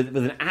 With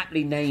an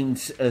aptly named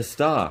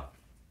star,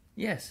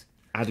 Yes.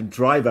 Adam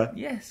Driver.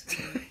 Yes.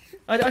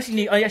 I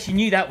actually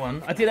knew that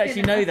one. I did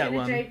actually know that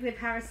one. Joke with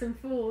Harrison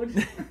Ford.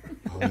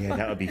 Oh yeah,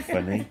 that would be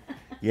funny.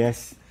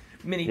 Yes.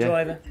 Mini Yeah.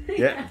 Driver.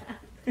 Yeah.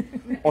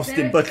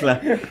 Austin Butler.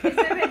 Is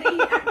there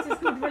any actors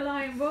called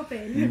Reliant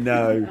Robin?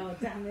 No. Oh,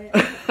 damn it.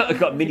 I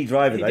got Mini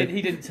Driver though.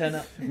 He didn't turn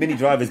up. Mini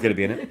Driver's going to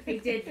be in it. He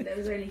did, but there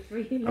was only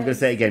 3 I'm going to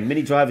say it again.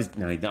 Mini Driver's.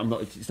 No, I'm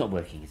not. It's not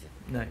working, is it?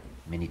 No.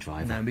 Mini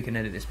Driver. No, we can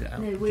edit this bit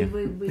out. No, we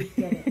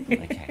get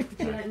it. Okay.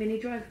 Do you like Mini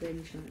Drive by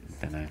any chance?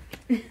 Don't know.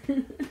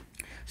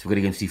 So we're going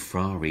to go and see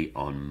Ferrari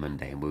on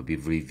Monday, and we'll be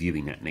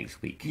reviewing that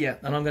next week. Yeah,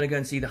 and I'm going to go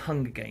and see the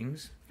Hunger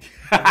Games.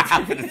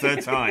 For the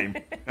third time.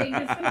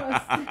 Fingers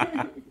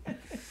crossed.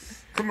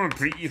 Come on,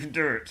 Pete, you can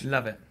do it.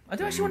 Love it. I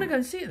do actually want to go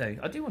and see it, though.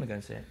 I do want to go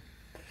and see it.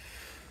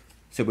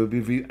 So we'll be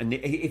review, and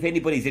if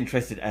anybody's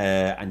interested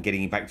and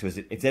getting back to us,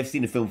 if they've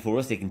seen a film for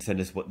us, they can send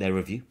us their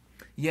review.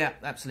 Yeah,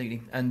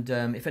 absolutely. And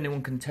if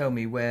anyone can tell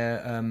me where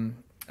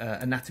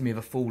Anatomy of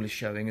a Fall is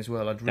showing as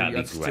well, I'd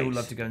still great.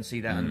 love to go and see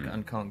that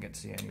and can't get to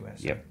see it anywhere.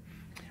 So. Yep.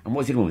 And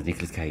what's the other one with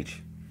Nicolas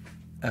Cage?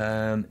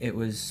 It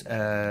was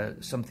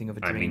Something of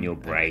a Dream. I'm in Your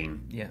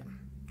Brain. Yeah.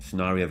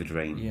 Scenario of a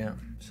Dream. Yeah.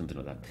 Something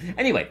like that.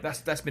 Anyway.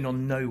 That's been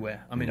on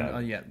nowhere. I mean, No.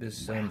 yeah,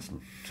 there's...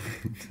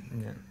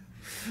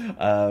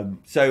 yeah.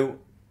 So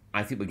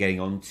I think we're getting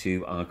on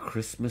to our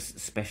Christmas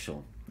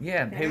special.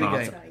 Yeah, here we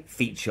go.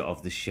 Feature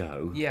of the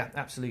show. Yeah,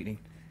 absolutely.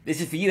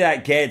 This is for you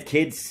out there,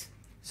 kids.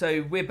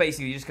 So we're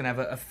basically just going to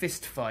have a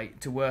fist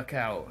fight to work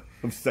out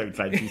I'm so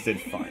glad you said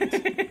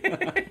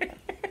fight.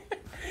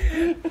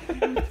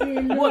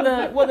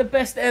 what the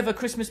best ever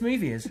Christmas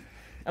movie is,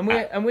 and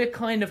we're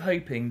kind of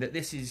hoping that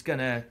this is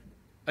gonna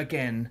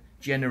again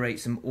generate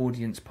some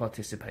audience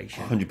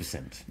participation.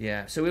 100%.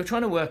 Yeah, so we're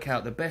trying to work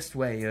out the best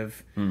way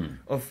of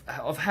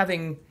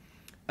having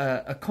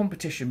a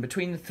competition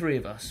between the three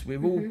of us.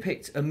 We've all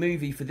picked a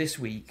movie for this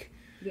week,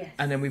 Yes.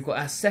 and then we've got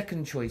our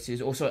second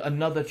choices, also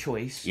another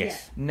choice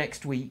Yes.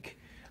 next week,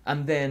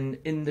 and then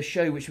in the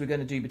show which we're going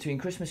to do between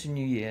Christmas and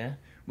New Year,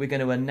 we're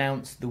going to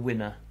announce the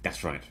winner.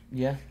 That's right.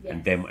 Yeah. Yes.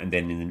 And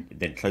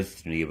then closer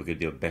to the New Year, we're going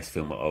to do a best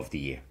film of the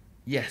year.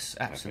 Yes,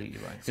 absolutely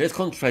right. So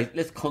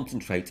let's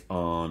concentrate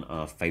on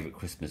our favourite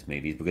Christmas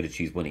movies. We're going to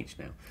choose one each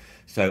now.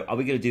 So are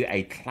we going to do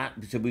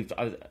we're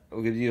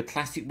going to do a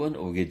classic one,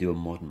 or we're going to do a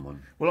modern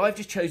one? Well, I've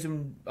just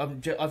chosen.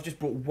 I've just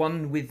brought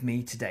one with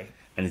me today.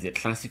 And is it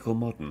classic or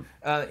modern?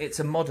 It's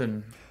a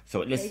modern. So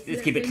let's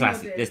Let's keep it do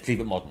classic. modern. Let's keep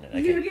it modern.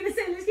 Okay. You were going to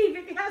say, let's keep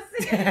it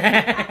classic.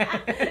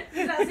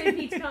 That's it,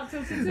 Peter can't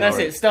talk to That's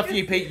it. Stuff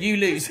you, Pete. You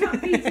lose. Cut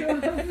Peter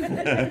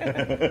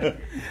off.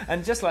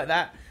 And just like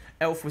that,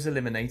 Elf was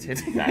eliminated.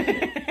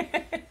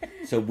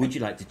 So would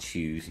you like to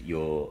choose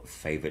your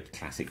favourite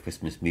classic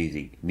Christmas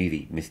movie,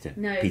 Mr.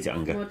 No, Peter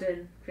Unger?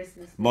 modern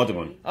Christmas. Modern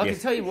movie. one. I Yes.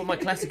 can tell you what my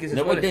classic is. As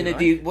No, well, no, if you no,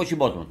 like. what's your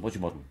modern one? What's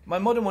your modern? My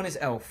modern one is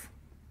Elf.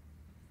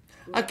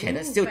 Okay,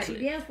 that's Ooh, still. but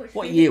yeah, what's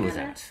What your year favourite was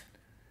colour? that?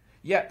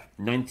 Yep.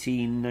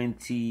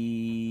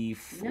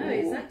 1994. No,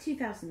 it's like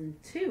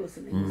 2002 or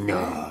something. isn't it?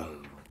 No.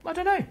 I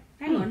don't know.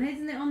 Hang on,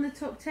 isn't it on the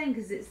top 10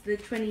 because it's the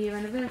 20-year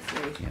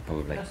anniversary? Yeah,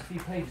 probably. That's a few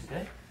pages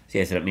there. So,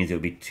 yeah, so that means it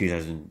would be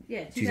 2000,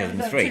 Yeah,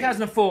 2003.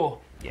 2004.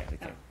 Yeah,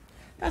 okay.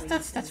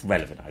 That's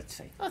relevant, I'd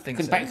say. I think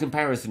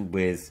Comparison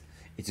with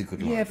It's a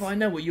Good Life. Yeah, but I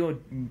know what your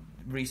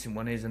recent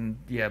one is, and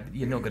yeah,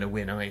 you're not going to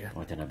win, are you?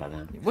 I don't know about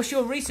that. What's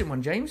your recent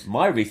one, James?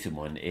 My recent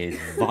one is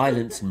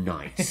Violent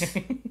Night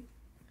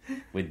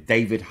with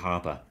David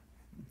Harbour.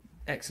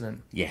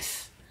 Excellent.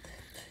 Yes.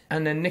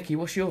 And then Nikki,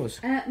 what's yours?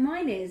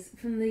 Mine is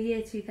from the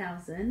year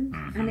 2000,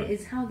 and it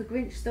is How the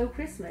Grinch Stole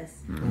Christmas,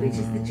 which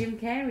is the Jim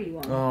Carrey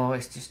one. Oh,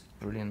 it's just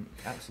brilliant.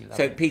 Absolutely love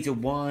So, it. Peter,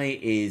 why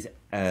is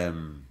Elf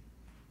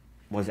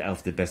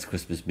the best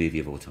Christmas movie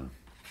of all time?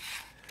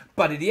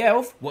 Buddy the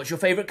Elf, what's your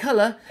favourite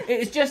colour?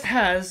 It just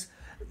has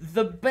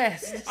the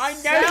best I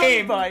know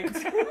him. soundbite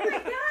Oh my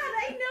god,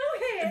 I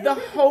know him! the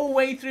whole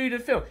way through the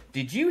film.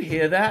 Did you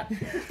hear that?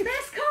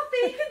 Best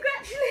copy,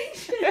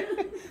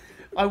 congratulations!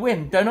 I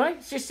win, don't I?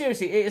 Just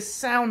seriously, it is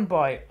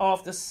soundbite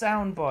after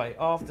soundbite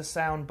after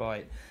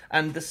soundbite.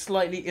 And the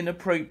slightly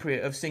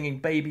inappropriate of singing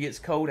Baby It's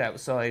Cold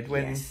Outside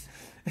when Yes.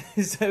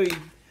 Zoe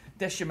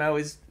Deschanel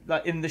is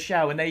like in the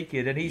shower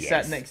naked and he's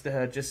sat Yes. next to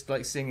her just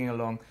like singing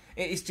along.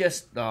 It is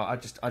just, I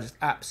just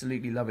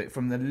absolutely love it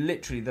from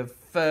literally the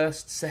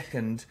first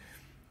second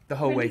the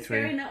whole When way he's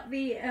through. going up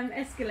the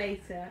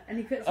escalator and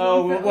he puts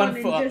Oh, one foot one on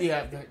foot and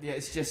up, just... yeah,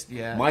 it's just,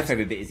 yeah. My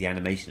favourite bit is the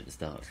animation at the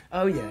start.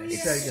 Oh, yeah, Oh,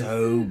 it's yeah.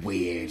 so good. So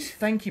weird.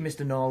 Thank you,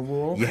 Mr.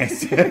 Narwhal.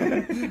 Yes.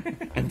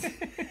 And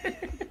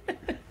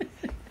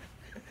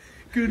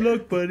Good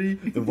luck, buddy.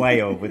 the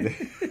whale with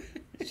the...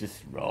 It's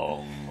just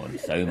wrong on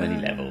so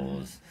many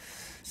levels.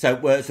 So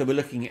we're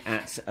looking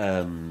at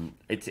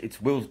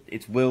it's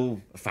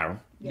Will Ferrell.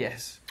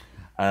 Yes.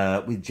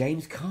 with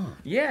James Caan.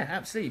 Yeah,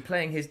 absolutely,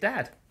 playing his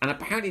dad. And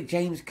apparently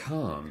James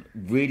Caan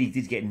really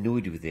did get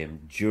annoyed with him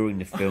during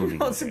the filming. I'm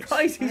not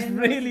surprised. He's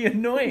really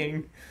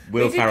annoying.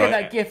 Will he did Ferrell,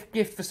 get that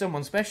gift for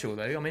someone special,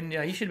 though. I mean,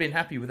 yeah, he should have been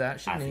happy with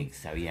that, shouldn't I he? think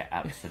so. Yeah,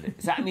 absolutely.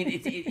 So I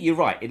mean, you're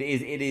right. It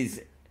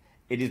is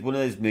one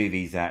of those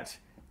movies that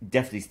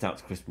definitely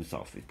starts Christmas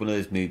off. It's one of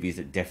those movies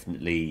that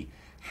definitely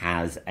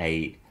has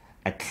a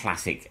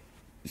classic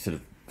sort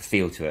of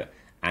feel to it.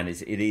 And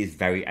it is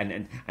very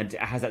and it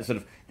has that sort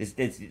of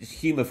there's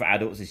humour for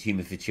adults, there's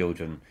humour for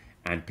children,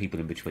 and people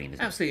in between.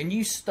 Absolutely, and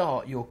you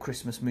start your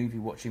Christmas movie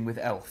watching with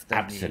Elf, don't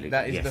Absolutely, you?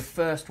 That is yes. the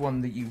first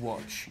one that you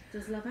watch.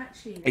 Does Love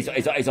Actually? It's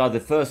either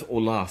first or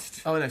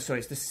last. Oh no, sorry,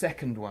 it's the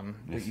second one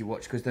that you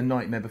watch because The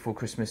Nightmare Before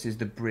Christmas is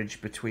the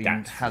bridge between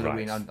That's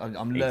Halloween. right.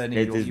 I'm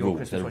learning there's your rules,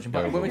 Christmas watching.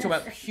 there But are when we talk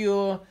rules. about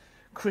pure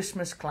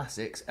Christmas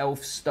classics,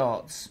 Elf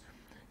starts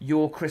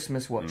your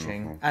Christmas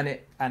watching, and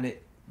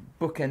it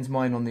bookends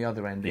mine on the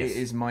other end. Yes. It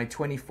is my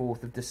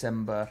 24th of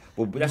December.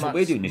 Well, that's what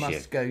we're doing this year.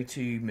 Must go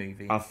to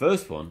movie. Our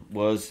first one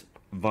was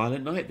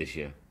Violent Night this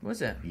year.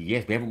 Was it?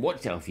 Yes, we haven't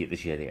watched Elf yet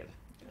this year yet.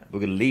 We're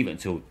going to leave it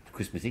until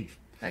Christmas Eve.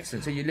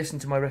 Excellent. So you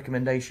listened to my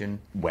recommendation.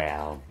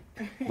 Well,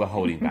 we're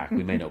holding back.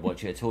 We may not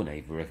watch it at all now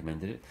if we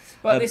recommended it.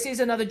 But this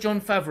is another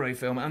Jon Favreau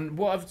film, and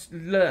what I've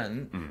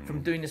learned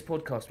from doing this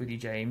podcast with you,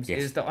 James,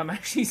 Yes. is that I'm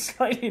actually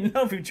slightly in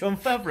love with Jon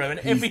Favreau and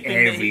He's everything that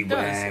he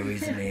everywhere,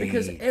 does. isn't he?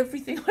 Because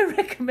everything I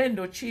recommend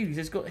or choose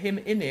has got him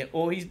in it,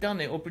 or he's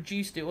done it, or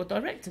produced it, or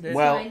directed it.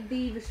 Well- Fine,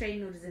 the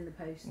restraining order's in the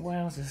post.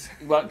 Wowzers.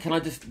 Well, can I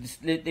just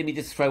let me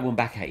just throw one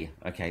back at you,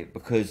 okay?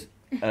 Because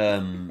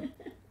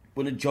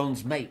one of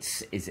John's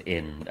mates is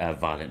in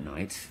Violent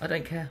Night, I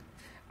don't care.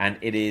 and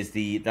it is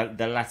the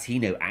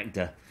Latino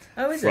actor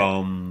Oh, is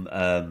from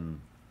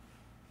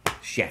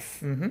Chef.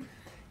 Mm-hmm.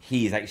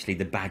 He is actually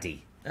the baddie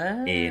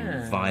Ah.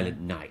 in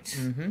Violent Night,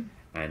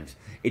 and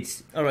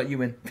it's All right, you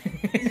win.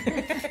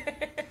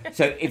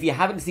 so. If you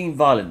haven't seen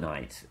Violent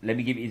Night, let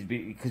me give you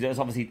because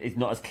it's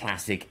not as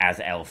classic as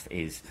Elf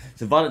is.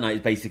 So Violent Night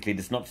is basically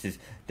the synopsis.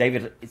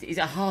 David, is it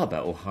Harbour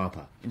or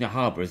Harper? No,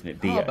 Harbour, isn't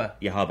it? Harbour.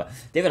 Yeah, Harbour.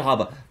 David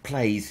Harbour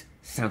plays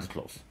Santa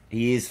Claus.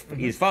 He is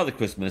Father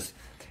Christmas.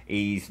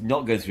 He's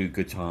not going through a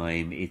good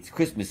time. It's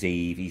Christmas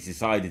Eve. He's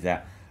decided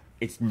that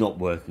it's not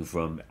working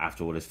for him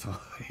after all this time.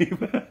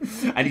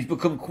 And he's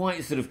become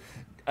quite sort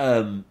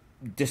of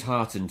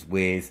disheartened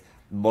with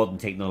modern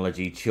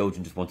technology,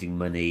 children just wanting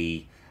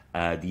money,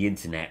 the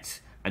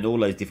internet, and all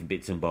those different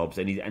bits and bobs.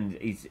 And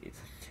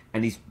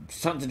he's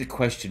starting to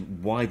question,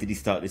 why did he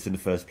start this in the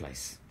first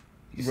place?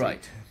 You see?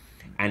 Right.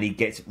 And he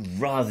gets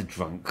rather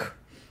drunk.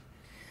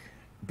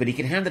 But he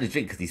can handle a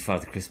drink because he's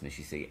Father Christmas,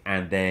 you see.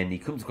 And then he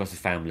comes across a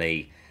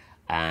family,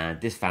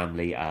 and this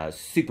family are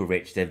super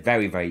rich. They're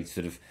very, very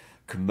sort of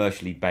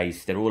commercially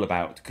based. They're all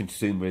about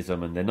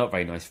consumerism, and they're not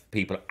very nice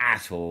people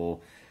at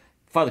all.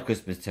 Father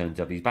Christmas turns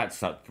up. He's about to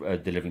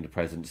start delivering the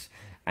presents.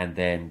 And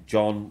then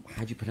John,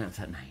 how do you pronounce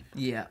that name?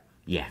 Yeah.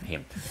 Yeah,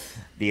 him.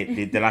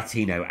 The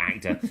Latino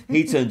actor.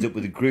 He turns up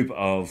with a group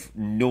of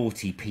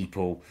naughty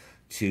people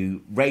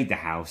to raid the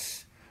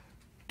house,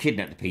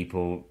 kidnap the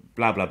people,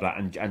 blah blah blah,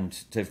 and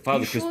to Father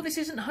You Christmas. sure this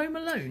isn't Home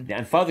Alone? Yeah,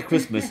 and Father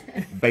Christmas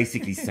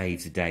basically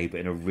saves the day, but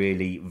in a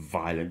really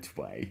violent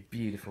way.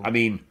 Beautiful. I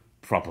mean,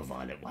 proper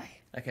violent way.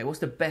 Okay, what's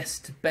the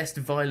best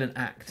violent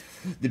act?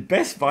 The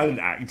best violent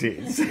act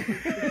is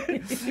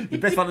the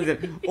best violent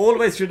act. All the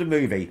way through the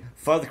movie,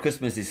 Father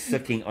Christmas is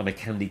sucking on a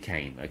candy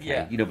cane. Okay,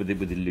 Yeah. you know, with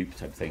the loop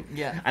type thing.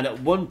 Yeah. And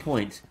at one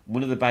point,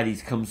 one of the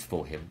baddies comes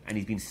for him, and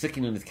he's been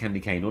sucking on his candy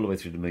cane all the way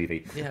through the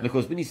movie. Yeah. And of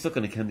course, when you suck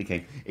on a candy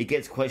cane, it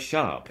gets quite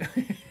sharp.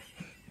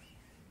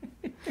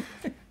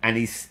 And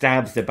he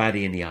stabs the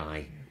baddie in the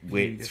eye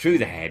through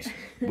the head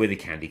with a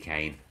candy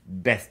cane.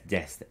 Best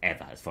death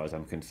ever, as far as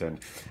I'm concerned.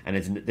 And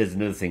there's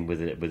another thing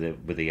with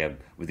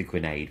a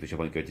grenade, which I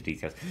won't go into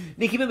details.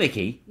 Nicky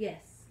Mimicky,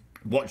 Yes.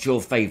 what's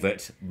your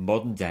favourite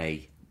modern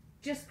day?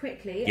 Just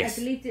quickly, Yes.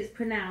 I believe it's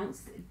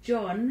pronounced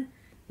John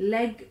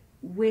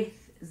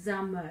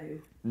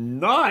Leguizamo.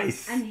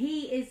 Nice. And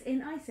he is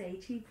in Ice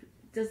Age. He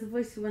does the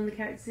voice for one of the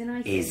characters in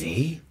Ice Age. Is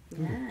he?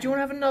 Yeah. Do you want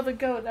to have another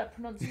go at that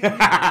pronunciation?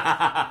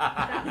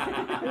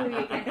 That's all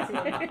you're getting.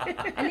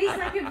 At least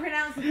I can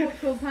pronounce the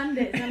popcorn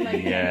pundits. I'm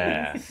like,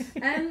 Yes.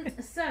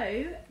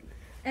 So,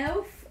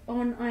 Elf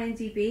on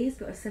IMDb has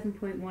got a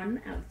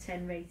 7.1 out of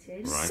 10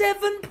 rating. Right.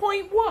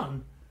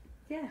 7.1.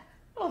 Yeah.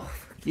 Oh,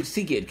 You'd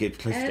think it'd get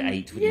close to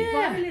 8, wouldn't you?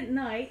 Violent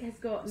Night has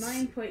got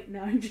 9.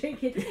 No, I'm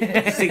joking.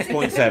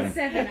 6.7.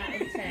 7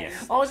 out of 10.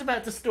 Yes. I was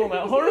about to storm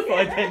out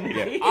horrified then.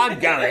 Yeah. I'm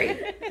going.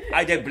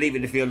 I don't believe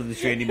in the field of the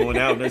tree anymore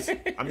now. I'm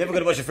never going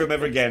to watch a film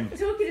ever again.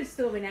 Talking of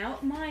storming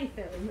out, my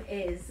film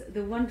is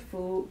The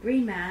Wonderful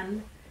Green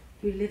Man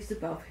Who Lives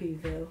Above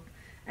Whoville.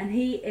 And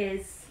he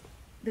is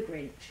the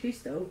Grinch who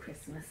stole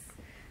Christmas.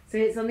 So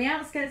it's on the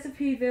outskirts of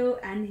Whoville,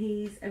 and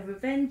he's a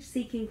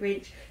revenge-seeking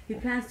Grinch who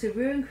plans to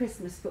ruin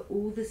Christmas for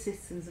all the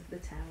citizens of the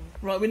town.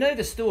 Right, we know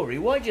the story.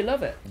 Why do you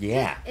love it?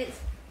 Yeah.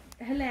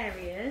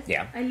 hilarious.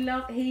 Yeah. I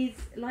love. He's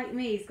like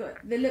me. He's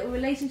got the little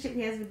relationship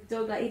he has with the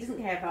dog. Like he doesn't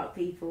care about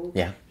people.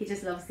 Yeah. He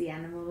just loves the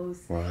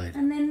animals. Right.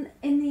 And then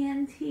in the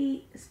end,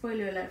 he,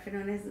 spoiler alert for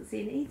anyone who hasn't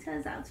seen it, he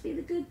turns out to be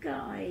the good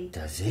guy.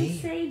 Does He he?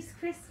 saves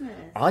Christmas.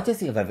 I don't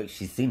think I've ever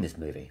actually seen this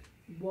movie.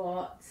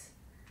 What?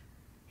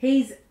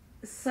 He's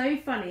so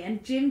funny,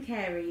 and Jim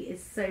Carrey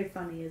is so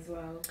funny as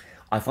well.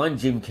 I find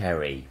Jim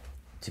Carrey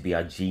to be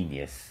a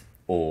genius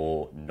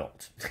or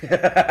not.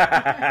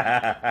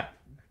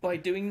 By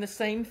doing the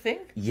same thing?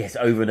 Yes,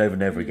 over and over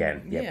and over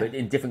again. Yeah, Yeah. but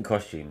in different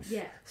costumes.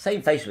 Yeah.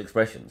 Same facial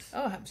expressions.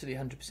 Oh, absolutely,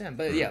 100%.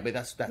 But yeah, but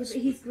that's... Yeah, but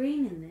he's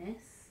green in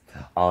this.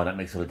 Oh, that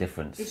makes all the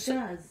difference. It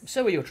does.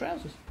 So are your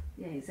trousers.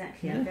 Yeah,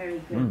 exactly. I'm very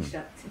grinched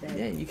up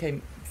today. Yeah, you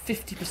came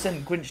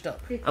 50% grinched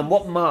up. And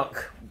what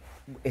mark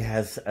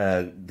has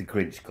the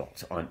Grinch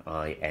got on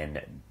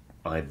that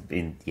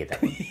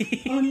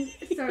one.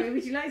 Sorry,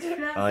 would you like to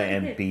pronounce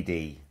that?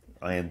 IMBD.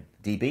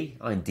 IMDb?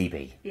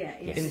 IMDb. Yeah,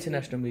 Yes.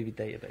 International Movie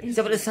Database. Is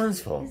that what it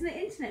stands for? Isn't it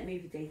Internet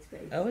Movie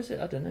Database? Oh, is it?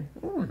 I don't know.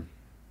 Ooh,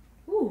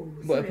 Well,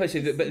 sorry. opposed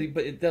to, but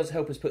it does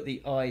help us put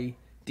the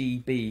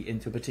IDB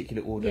into a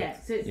particular order. Yeah,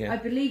 so it's, I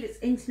believe it's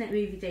Internet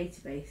Movie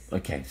Database.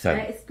 Okay, so...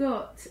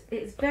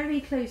 It's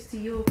very close to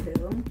your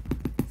film.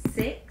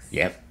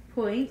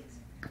 6.3.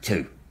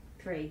 2.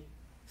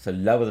 So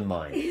lower than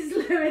mine.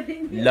 It's lower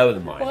than yours. Lower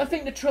than mine. Well, I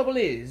think the trouble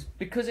is,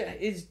 because it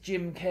is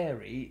Jim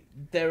Carrey,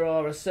 there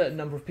are a certain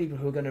number of people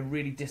who are going to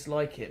really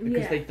dislike it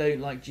because they don't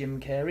like Jim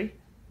Carrey.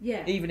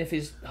 Yeah. Even if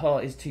his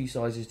heart is 2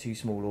 sizes too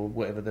small or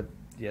whatever the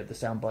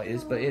soundbite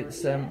is. But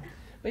it's...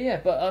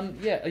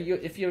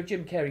 if you're a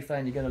Jim Carrey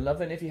fan, you're going to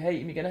love it. And if you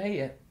hate him, you're going to hate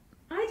it.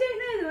 I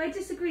don't know, though. I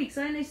disagree, because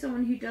I know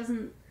someone who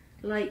doesn't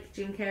like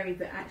Jim Carrey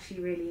but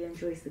actually really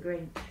enjoys The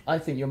Grinch. I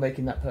think you're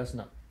making that person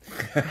up.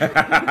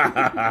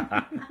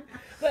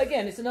 But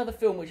again, it's another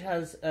film which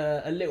has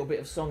a little bit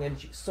of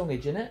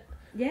songage in it,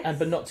 Yes.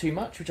 but not too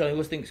much, which I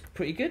always think is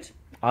pretty good.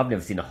 I've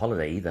never seen A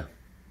Holiday either.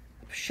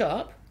 Shut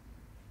up.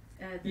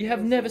 The You have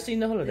door's never there. seen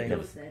The Holiday? The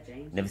door's there,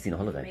 James. Never seen A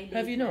Holiday. Mainly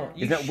Have you now. not?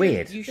 Isn't that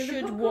weird? You So the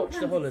should Popcorn watch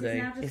The Punters Holiday.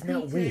 is now just Isn't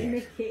that Peter weird? and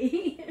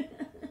Mickey.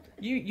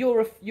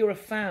 You're a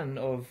fan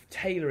of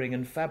tailoring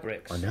and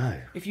fabrics. I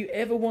know. If you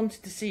ever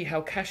wanted to see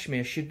how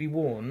cashmere should be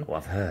worn, Well,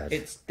 I've heard.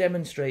 it's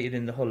demonstrated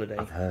in The Holiday.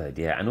 I've heard,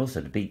 yeah. And also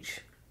the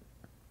beach.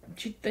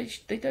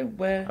 They don't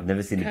wear. I've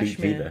never seen the beach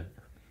cashmere. either.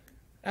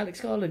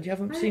 Alex Garland, you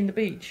haven't seen The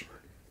Beach?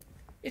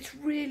 It's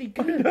really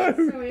good.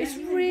 Sorry, It's I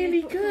haven't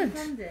really seen Popcorn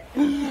good.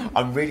 Pundit.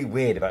 I'm really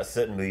weird about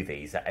certain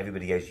movies that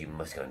everybody goes, you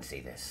must go and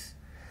see this.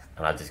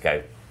 And I just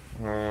go,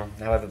 now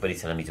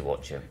everybody's telling me to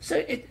watch it.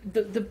 So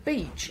the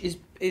beach is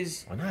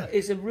I know.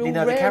 a real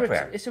Leonardo rarity.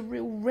 DiCaprio. It's a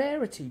real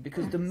rarity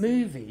because the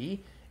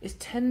movie is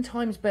 10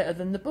 times better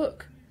than the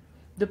book.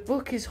 The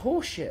book is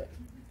horseshit,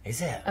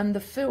 Is it? and the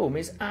film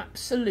is I must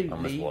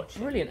absolutely watch it.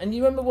 brilliant. And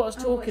you remember what I was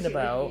I'll watch talking it with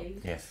about?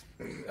 you. Yes.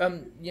 You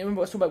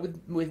remember what I was talking about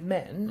with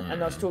Men,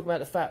 and I was talking about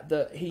the fact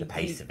that The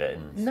pace of it.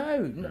 And...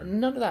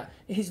 none of that.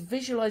 His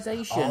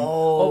visualization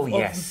Oh, of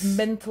yes.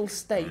 mental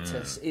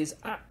status is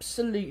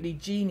absolutely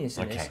genius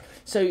in this. Okay.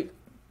 So,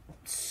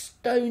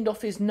 stoned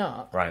off his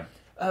nut, Right.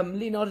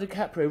 Leonardo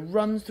DiCaprio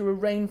runs through a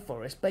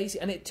rainforest,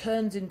 basically, and it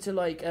turns into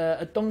like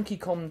a Donkey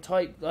Kong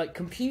type like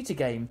computer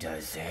game.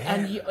 Does it?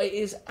 And it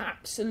is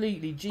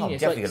absolutely I'm genius.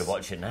 definitely Like, going to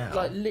watch it now.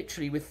 Like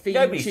literally with theme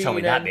Nobody's tune told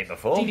me that and bit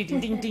before. Ding ding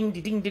ding ding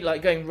ding ding, ding,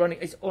 like going running.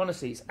 It's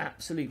honestly, it's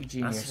absolutely That's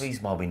genius. the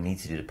reason why we need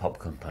to do the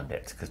popcorn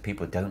pundits, because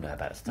people don't know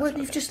about stuff Well, like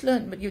you've that. just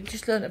learned, but you've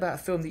just learned about a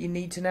film that you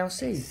need to now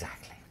see,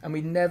 Exactly. and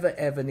we never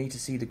ever need to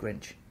see The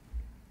Grinch.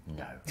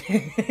 No.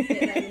 Bit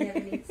that you never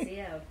need to see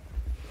out.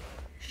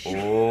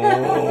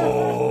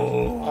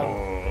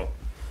 Oh.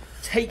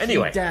 Take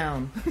Anyway. you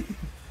down.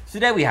 So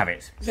there we have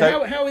it.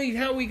 So how are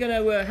we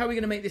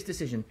gonna make this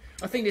decision?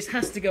 I think this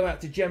has to go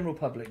out to general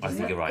public. I doesn't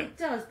think it? you're right. It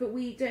does, but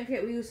we don't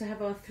forget we also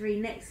have our 3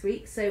 next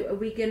week. So are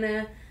we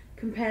gonna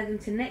compare them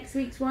to next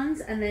week's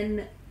ones and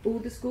then all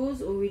the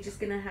scores, or are we just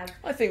gonna have?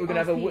 I think we're gonna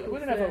have a Ask people we're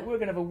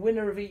gonna have a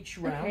winner of each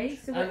round, Okay,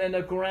 so and then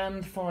a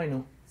grand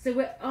final. So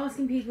we're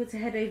asking people to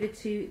head over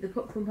to the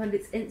Popcorn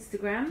Pundits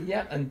Instagram.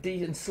 Yeah,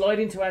 and slide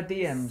into our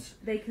DMs.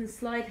 They can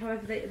slide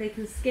however they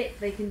can skip,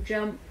 they can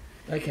jump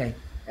Okay,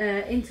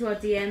 into our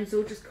DMs,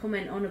 or just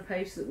comment on a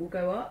post that will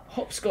go up.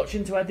 hopscotch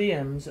into our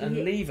DMs and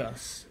Yeah. leave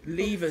us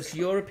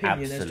your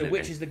opinion as to Absolutely.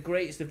 which is the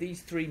greatest of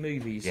these 3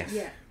 movies. Yes.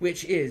 Yeah,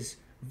 Which is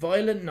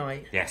Violent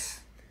Night, Yes.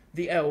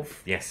 The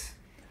Elf, Yes.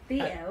 the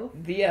elf,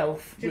 The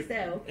Elf. just whi-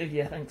 elf,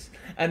 Yeah, thanks.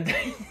 And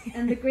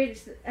and the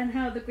Grinch, and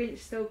how the Grinch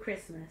stole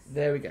Christmas.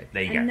 there we go.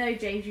 There you And go. no,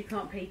 James, you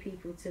can't pay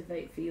people to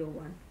vote for your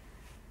one.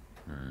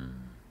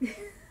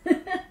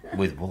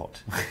 With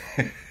what?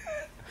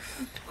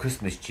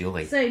 Christmas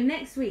joy. So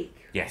next week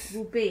Yes.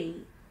 will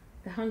be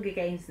the Hunger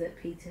Games that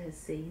Peter has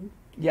seen,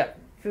 Yeah,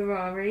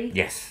 Ferrari,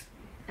 Yes.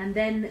 and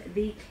then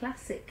the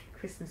classic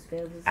Christmas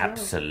films as well.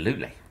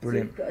 Absolutely.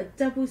 brilliant. So we've got a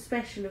double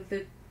special of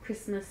the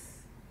Christmas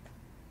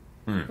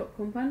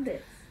Popcorn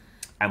Pundits.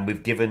 And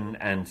we've given,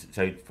 and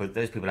so for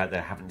those people out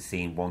there who haven't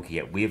seen Wonka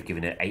yet, we have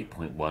given it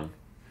 8.1.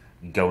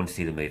 Go and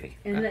see the movie.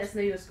 And let us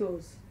know your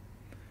scores.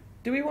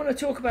 Do we want to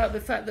talk about the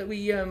fact that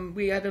we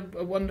had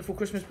a wonderful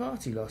Christmas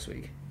party last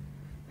week?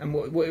 And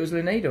what it was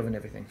made of and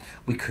everything?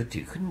 We could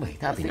do, couldn't we?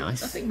 That'd be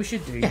nice. I think we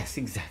should do. Yes,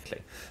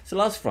 exactly. So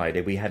last Friday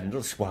we had a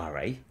little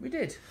soiree. We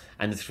did.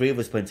 And the three of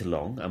us went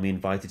along and we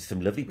invited some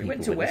lovely people. We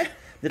went to with where? us.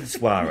 Little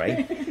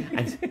soiree.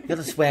 And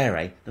little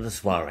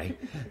soiree.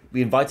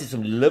 We invited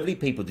some lovely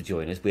people to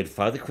join us. We had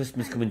Father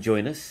Christmas come and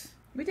join us.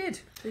 We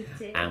did.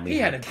 And we He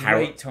had a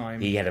great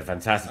time. He had a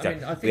fantastic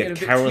time. I think we he had had a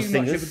bit carol too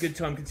singers. much of a good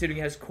time considering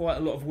he has quite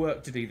a lot of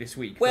work to do this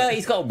week. Well,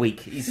 he's got a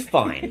week. He's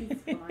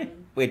fine. He's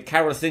fine. We had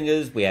carol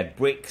singers. We had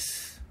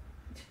bricks.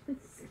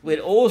 We had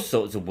all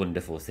sorts of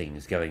wonderful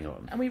things going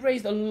on. And we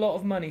raised a lot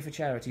of money for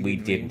charity. We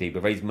didn't did indeed.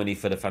 We raised money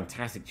for the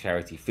fantastic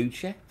charity Food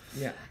Share.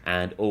 Yeah.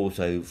 And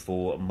also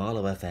for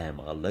Marlow FM,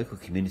 our local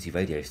community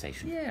radio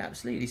station. Yeah,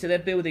 absolutely. So they're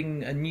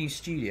building a new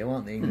studio,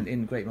 aren't they,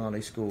 in Great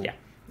Marlow School? Yeah.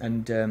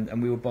 And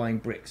we were buying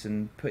bricks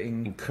and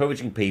putting...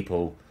 Encouraging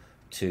people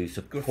to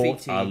support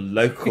Graffiti. our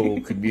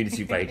local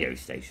community radio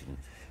station,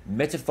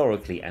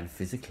 metaphorically and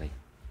physically.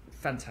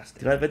 Fantastic.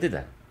 Did I ever do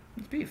that?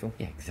 It's beautiful.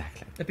 Yeah,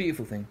 exactly. A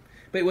beautiful thing.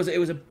 But it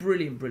was a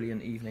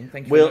brilliant evening.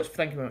 Thank you Well, very much.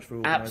 Thank you very much for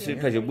organising Absolute it.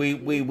 pleasure.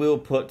 We will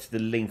put the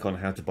link on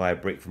how to buy a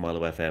brick from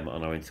Marlow FM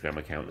on our Instagram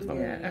account as well.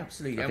 Yeah,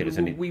 absolutely. Okay,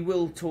 And we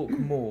will talk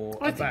more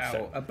I think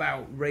so.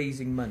 about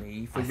raising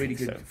money for I really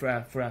think good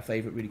so. for our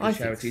favourite really I good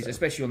think charities, so.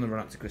 especially on the run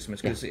up to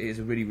Christmas because it is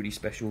a really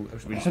special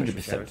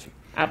 100%. charity.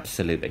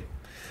 Absolutely.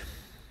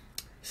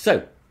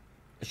 So,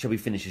 shall we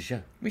finish the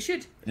show? We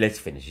should. Let's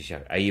finish the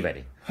show. Are you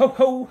ready? Ho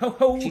ho ho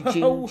ho Ching, ho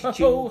ching, ho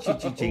ching, ho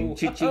ching, ching, ho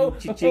ching, ho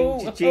ching, ching,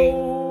 ching, ching.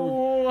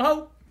 ho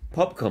ho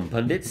Popcorn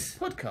pundits.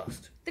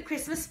 podcast. The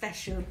Christmas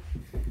special.